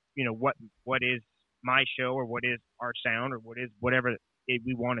into, what is my show, or what is our sound, or what is whatever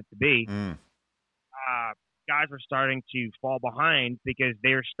we want it to be. Guys were starting to fall behind because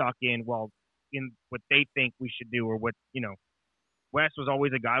they're stuck in what they think we should do, or what, Wes was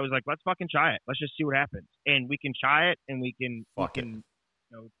always a guy who was like, let's fucking try it. Let's just see what happens. And we can try it, and we can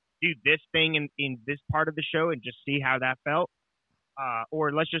do this thing in this part of the show and just see how that felt.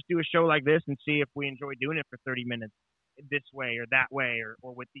 Or let's just do a show like this and see if we enjoy doing it for 30 minutes this way or that way,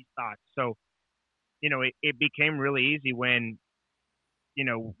 or with these thoughts. So, it became really easy when,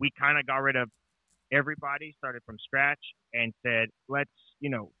 we kind of got rid of everybody, started from scratch, and said, let's,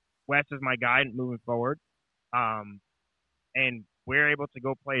 Wes is my guy moving forward. And we're able to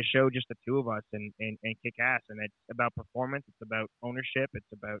go play a show, just the two of us, and kick ass. And it's about performance. It's about ownership.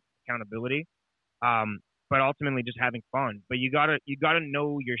 It's about accountability. But ultimately just having fun. But you gotta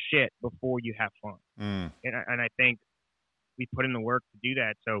know your shit before you have fun. And I think we put in the work to do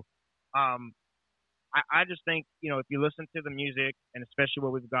that. So, I just think, if you listen to the music, and especially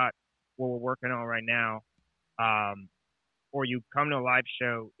what we're working on right now, or you come to a live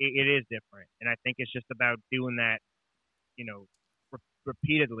show, it is different. And I think it's just about doing that,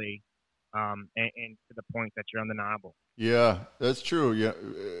 repeatedly, and to the point that you're undeniable. Yeah, that's true. Yeah,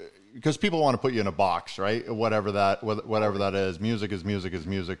 because people want to put you in a box, right? Whatever that is. Music is music is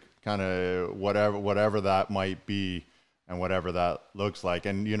music. Kind of whatever that might be, and whatever that looks like.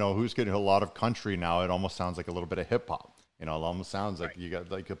 And who's getting a lot of country now? It almost sounds like a little bit of hip hop. It almost sounds like you got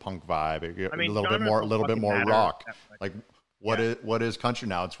like a punk vibe, a little bit more rock. Like what is country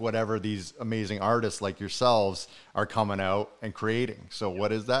now? It's whatever these amazing artists like yourselves are coming out and creating. So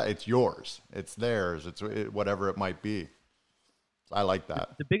what is that? It's yours. It's theirs. It's whatever it might be. I like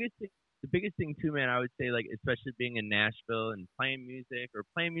that. The biggest thing too, man, I would say, like, especially being in Nashville and playing music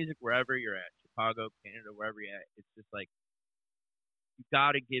wherever you're at, Chicago, Canada, wherever you're at, it's just like, you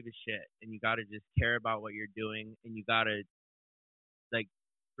got to give a shit, and you got to just care about what you're doing, and you got to, like,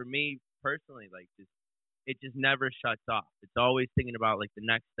 for me personally, like, it just never shuts off. It's always thinking about, like, the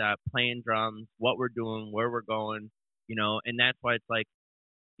next step, playing drums, what we're doing, where we're going, and that's why it's like,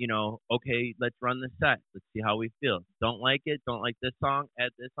 okay, let's run the set. Let's see how we feel. Don't like it, don't like this song,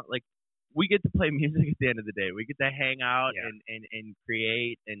 add this song. Like, we get to play music at the end of the day. We get to hang out and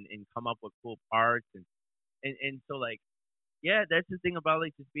create and come up with cool parts. And so, like, yeah, that's the thing about,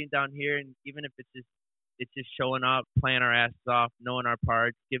 like, just being down here, and even if it's just showing up, playing our asses off, knowing our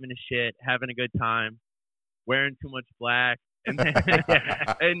parts, giving a shit, having a good time, wearing too much black, and then,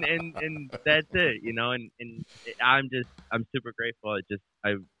 and that's it, and I'm super grateful.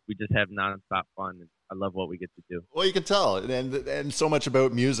 We just have nonstop fun, and I love what we get to do. Well, you can tell, and so much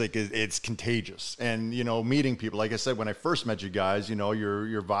about music is it's contagious. And meeting people, like I said, when I first met you guys,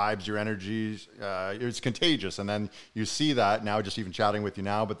 your vibes, your energies, it's contagious. And then you see that now, just even chatting with you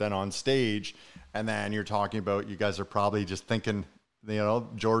now, but then on stage, and then you're talking about, you guys are probably just thinking,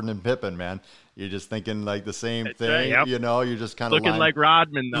 Jordan and Pippen, man. You're just thinking like the same thing. Right, yep. You're just kind of looking like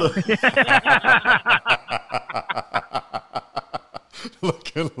Rodman, though.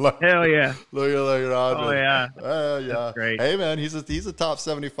 Looking like, hell yeah. Looking like Rodman. Oh yeah. Yeah. That's great. Hey man, he's a top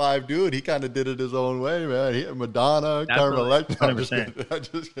 75 dude. He kind of did it his own way, man. He Madonna, Carmen Electra. 100%.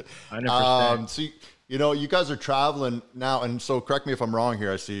 100%. So you guys are traveling now, and so correct me if I'm wrong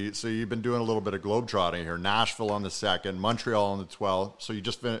here. I see. So you've been doing a little bit of globetrotting here. Nashville on the 2nd, Montreal on the 12th. So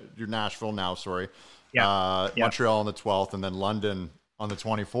you're Nashville now. Sorry. Yeah. Montreal on the 12th, and then London on the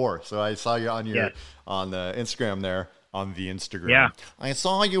 24th. So I saw you on the Instagram there. on the Instagram. Yeah. I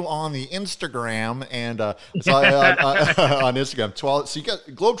saw you on the Instagram and on Instagram. 12. So you got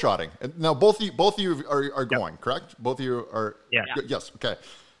globetrotting. And now both of you are going, correct? Both of you are. Yeah. Yes. Okay.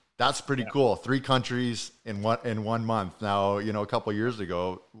 That's pretty cool. 3 countries in 1 month. Now, a couple of years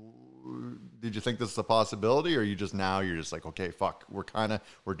ago, did you think this is a possibility, or you're just like, okay, fuck,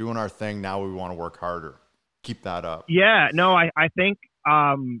 we're doing our thing. Now we want to work harder. Keep that up. Yeah, no, I think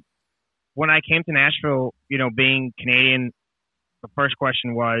when I came to Nashville, being Canadian, the first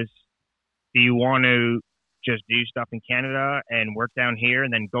question was, do you want to just do stuff in Canada and work down here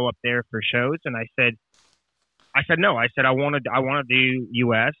and then go up there for shows? And I said no. I said I want to do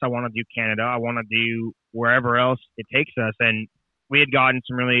US, I want to do Canada, I want to do wherever else it takes us. And we had gotten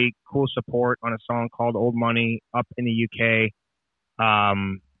some really cool support on a song called Old Money up in the UK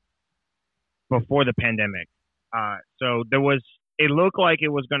before the pandemic. So it looked like it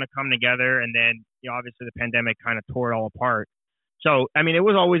was going to come together, and then obviously the pandemic kind of tore it all apart. So, I mean, it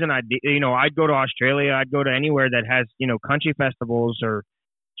was always an idea. I'd go to Australia, I'd go to anywhere that has, country festivals or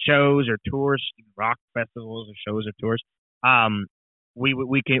shows or tours, rock festivals or shows or tours. We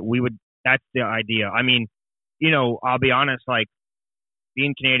would, that's the idea. I mean, I'll be honest, like,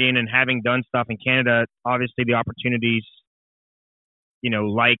 being Canadian and having done stuff in Canada, obviously the opportunities,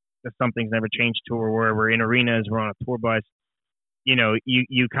 like the Something's Never Changed tour, where we're in arenas, we're on a tour bus,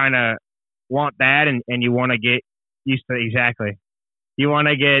 you kind of want that, and you want to get used to exactly. You want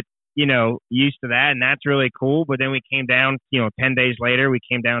to get, used to that, and that's really cool. But then we came down, 10 days later, we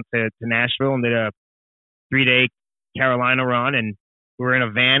came down to Nashville and did a 3-day Carolina run, and we were in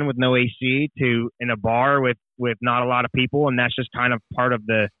a van with no AC in a bar with not a lot of people, and that's just kind of part of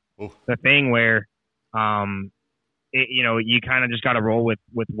the thing where, you kind of just got to roll with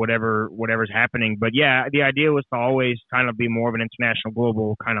whatever's happening. But yeah, the idea was to always kind of be more of an international,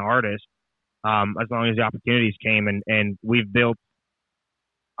 global kind of artist, as long as the opportunities came, and we've built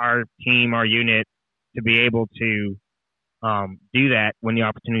our team, our unit, to be able to do that when the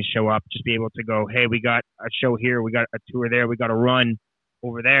opportunities show up. Just be able to go, hey, we got a show here, we got a tour there, we got a run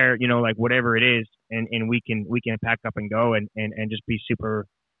over there, like whatever it is, and we can pack up and go and just be super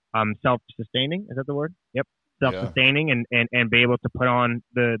self-sustaining. Is that the word? Yep. Self-sustaining, and be able to put on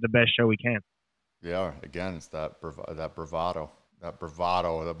the best show we can. Yeah, again, it's that bravado,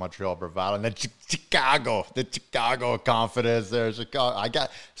 the Montreal bravado, and then the Chicago confidence. There's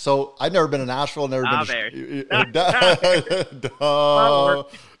I've never been to Nashville, never been.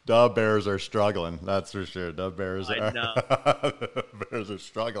 The Bears are struggling. That's for sure. The Bears are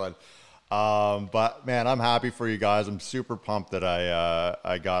struggling. But man, I'm happy for you guys. I'm super pumped that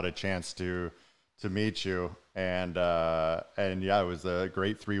I got a chance to meet you. And yeah, it was a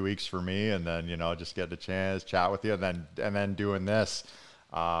great 3 weeks for me. And then, just get the chance, chat with you, and then doing this.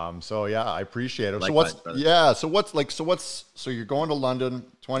 So yeah, I appreciate it. Likewise, So you're going to London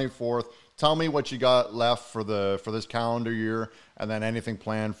 24th. Tell me what you got left for this calendar year, and then anything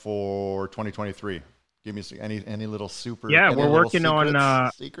planned for 2023. Give me any little super. Yeah, we're working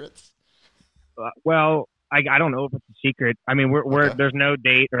on secrets. Well, I don't know if it's a secret. I mean, we're there's no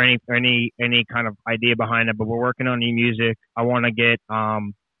date or any kind of idea behind it, but we're working on new music. I want to get a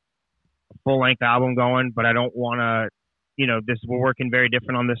full length album going, but I don't want to. We're working very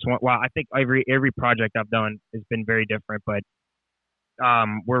different on this one. Well, I think every project I've done has been very different, but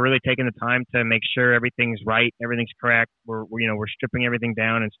we're really taking the time to make sure everything's right, everything's correct. We're stripping everything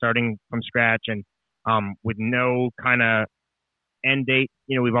down and starting from scratch, and with no kind of end date.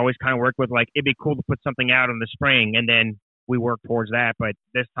 We've always kind of worked with, like, it'd be cool to put something out in the spring, and then we work towards that. But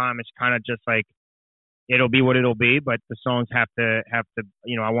this time it's kind of just like, it'll be what it'll be, but the songs have to, I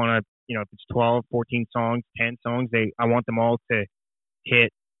want to, if it's 12, 14 songs, 10 songs, I want them all to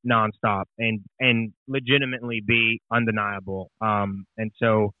hit nonstop and legitimately be undeniable. And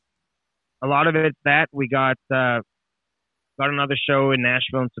so a lot of it's that we got another show in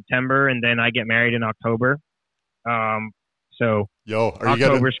Nashville in September, and then I get married in October. So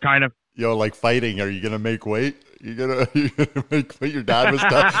October's kind of like fighting. Are you gonna make weight? You gonna make weight? Your dad was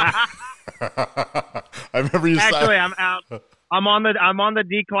tough. I remember you. Actually, I'm out. I'm on the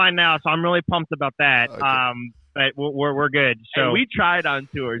decline now, so I'm really pumped about that. Okay. But we're good. So and we tried on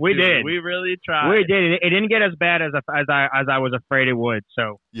tour. We did. We really tried. We did. It didn't get as bad as I was afraid it would.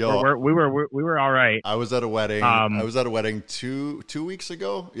 So we were all right. I was at a wedding. I was at a wedding two weeks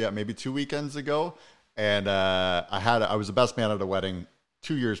ago. Yeah, maybe 2 weekends ago. And I was the best man at a wedding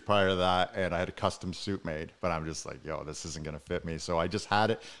 2 years prior to that, and I had a custom suit made. But I'm just like, this isn't gonna fit me. So I just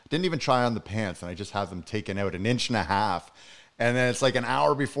had it. Didn't even try on the pants, and I just had them taken out 1.5 inches. And then it's like an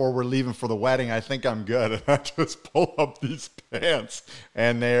hour before we're leaving for the wedding. I think I'm good. And I just pull up these pants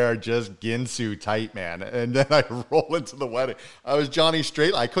and they are just Ginsu tight, man. And then I roll into the wedding. I was Johnny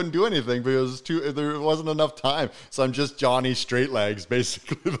Straight. I couldn't do anything because there wasn't enough time. So I'm just Johnny Straight Legs,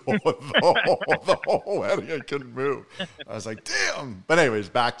 basically the whole wedding. I couldn't move. I was like, damn. But anyways,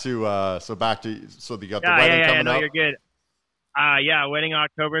 back to you got the wedding coming up. You're good. Wedding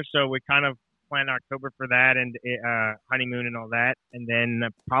October. So we kind of plan October for that and honeymoon and all that, and then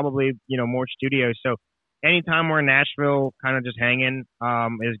probably more studios. So anytime we're in Nashville, kind of just hanging,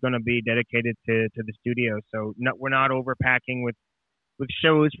 is going to be dedicated to the studio. So we're not overpacking with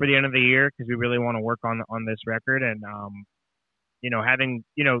shows for the end of the year because we really want to work on this record. And having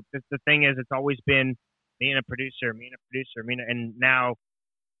the thing is, it's always been me and a producer, and now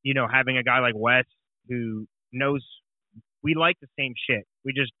having a guy like Wes who knows we like the same shit.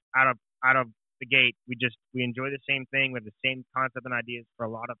 We just out of the gate, we enjoy the same thing with the same concept and ideas for a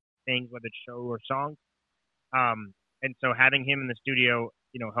lot of things, whether it's show or songs. And so having him in the studio,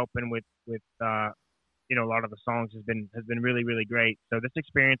 helping with a lot of the songs has been really, really great. So this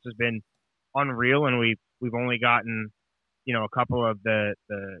experience has been unreal, and we've only gotten a couple of the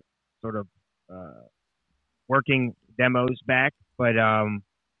sort of working demos back, but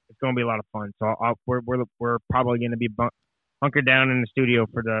it's going to be a lot of fun. So we're probably going to be hunkered down in the studio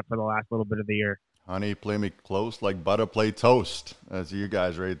for the last little bit of the year. Honey, play me close like butter play toast. That's you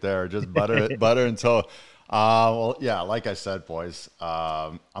guys right there. Just butter and toast. Well, yeah, like I said, boys,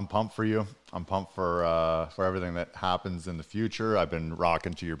 I'm pumped for you. I'm pumped for everything that happens in the future. I've been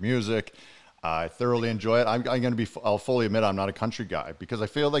rocking to your music. I thoroughly enjoy it. I'll fully admit I'm not a country guy because I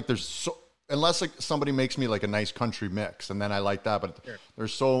feel like unless somebody makes me like a nice country mix, and then I like that. But sure,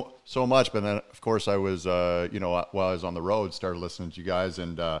 there's so much. But then, of course, I was, while I was on the road, started listening to you guys,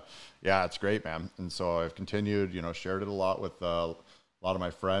 and it's great, man. And so I've continued, shared it a lot with a lot of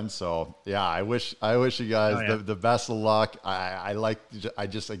my friends. So yeah, I wish you guys the best of luck. I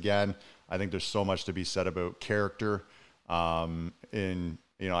think there's so much to be said about character,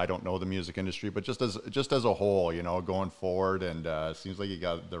 I don't know the music industry, but just as a whole, going forward, and it seems like you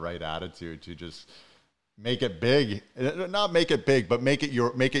got the right attitude to just make it big, not make it big, but make it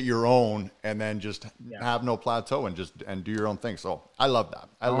your own, and then just have no plateau and do your own thing. So I love that.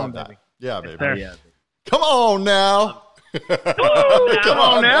 I love that. Baby. Yeah, baby. Yeah. Come on now. Come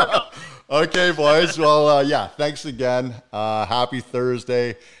on now. Okay, boys. Well, thanks again. Happy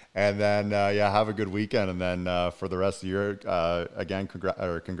Thursday. And then, have a good weekend. And then for the rest of the year, again,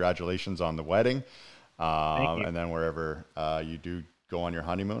 congratulations on the wedding. Thank you. And then wherever you do go on your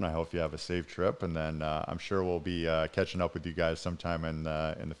honeymoon, I hope you have a safe trip. And then I'm sure we'll be catching up with you guys sometime in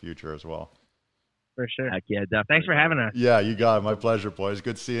the future as well. For sure. Heck yeah, definitely. Thanks for having us. Yeah, you got it. My pleasure, boys.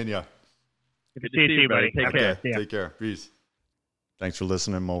 Good seeing you. Good to see you, buddy. Take care. Take care. Peace. Thanks for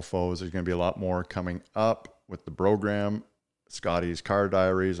listening, mofos. There's going to be a lot more coming up with the program, Scotty's Car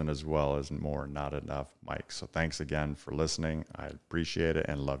Diaries, and as well as more Not Enough Mics. So thanks again for listening. I appreciate it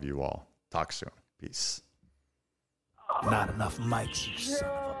and love you all. Talk soon. Peace. Not enough mics, you son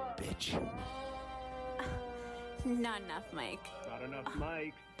of a bitch. Not enough, Mike. Not enough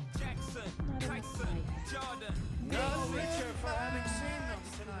Mike. Jackson, Tyson, Jordan. No richer for having seen them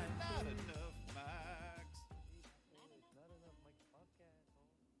tonight.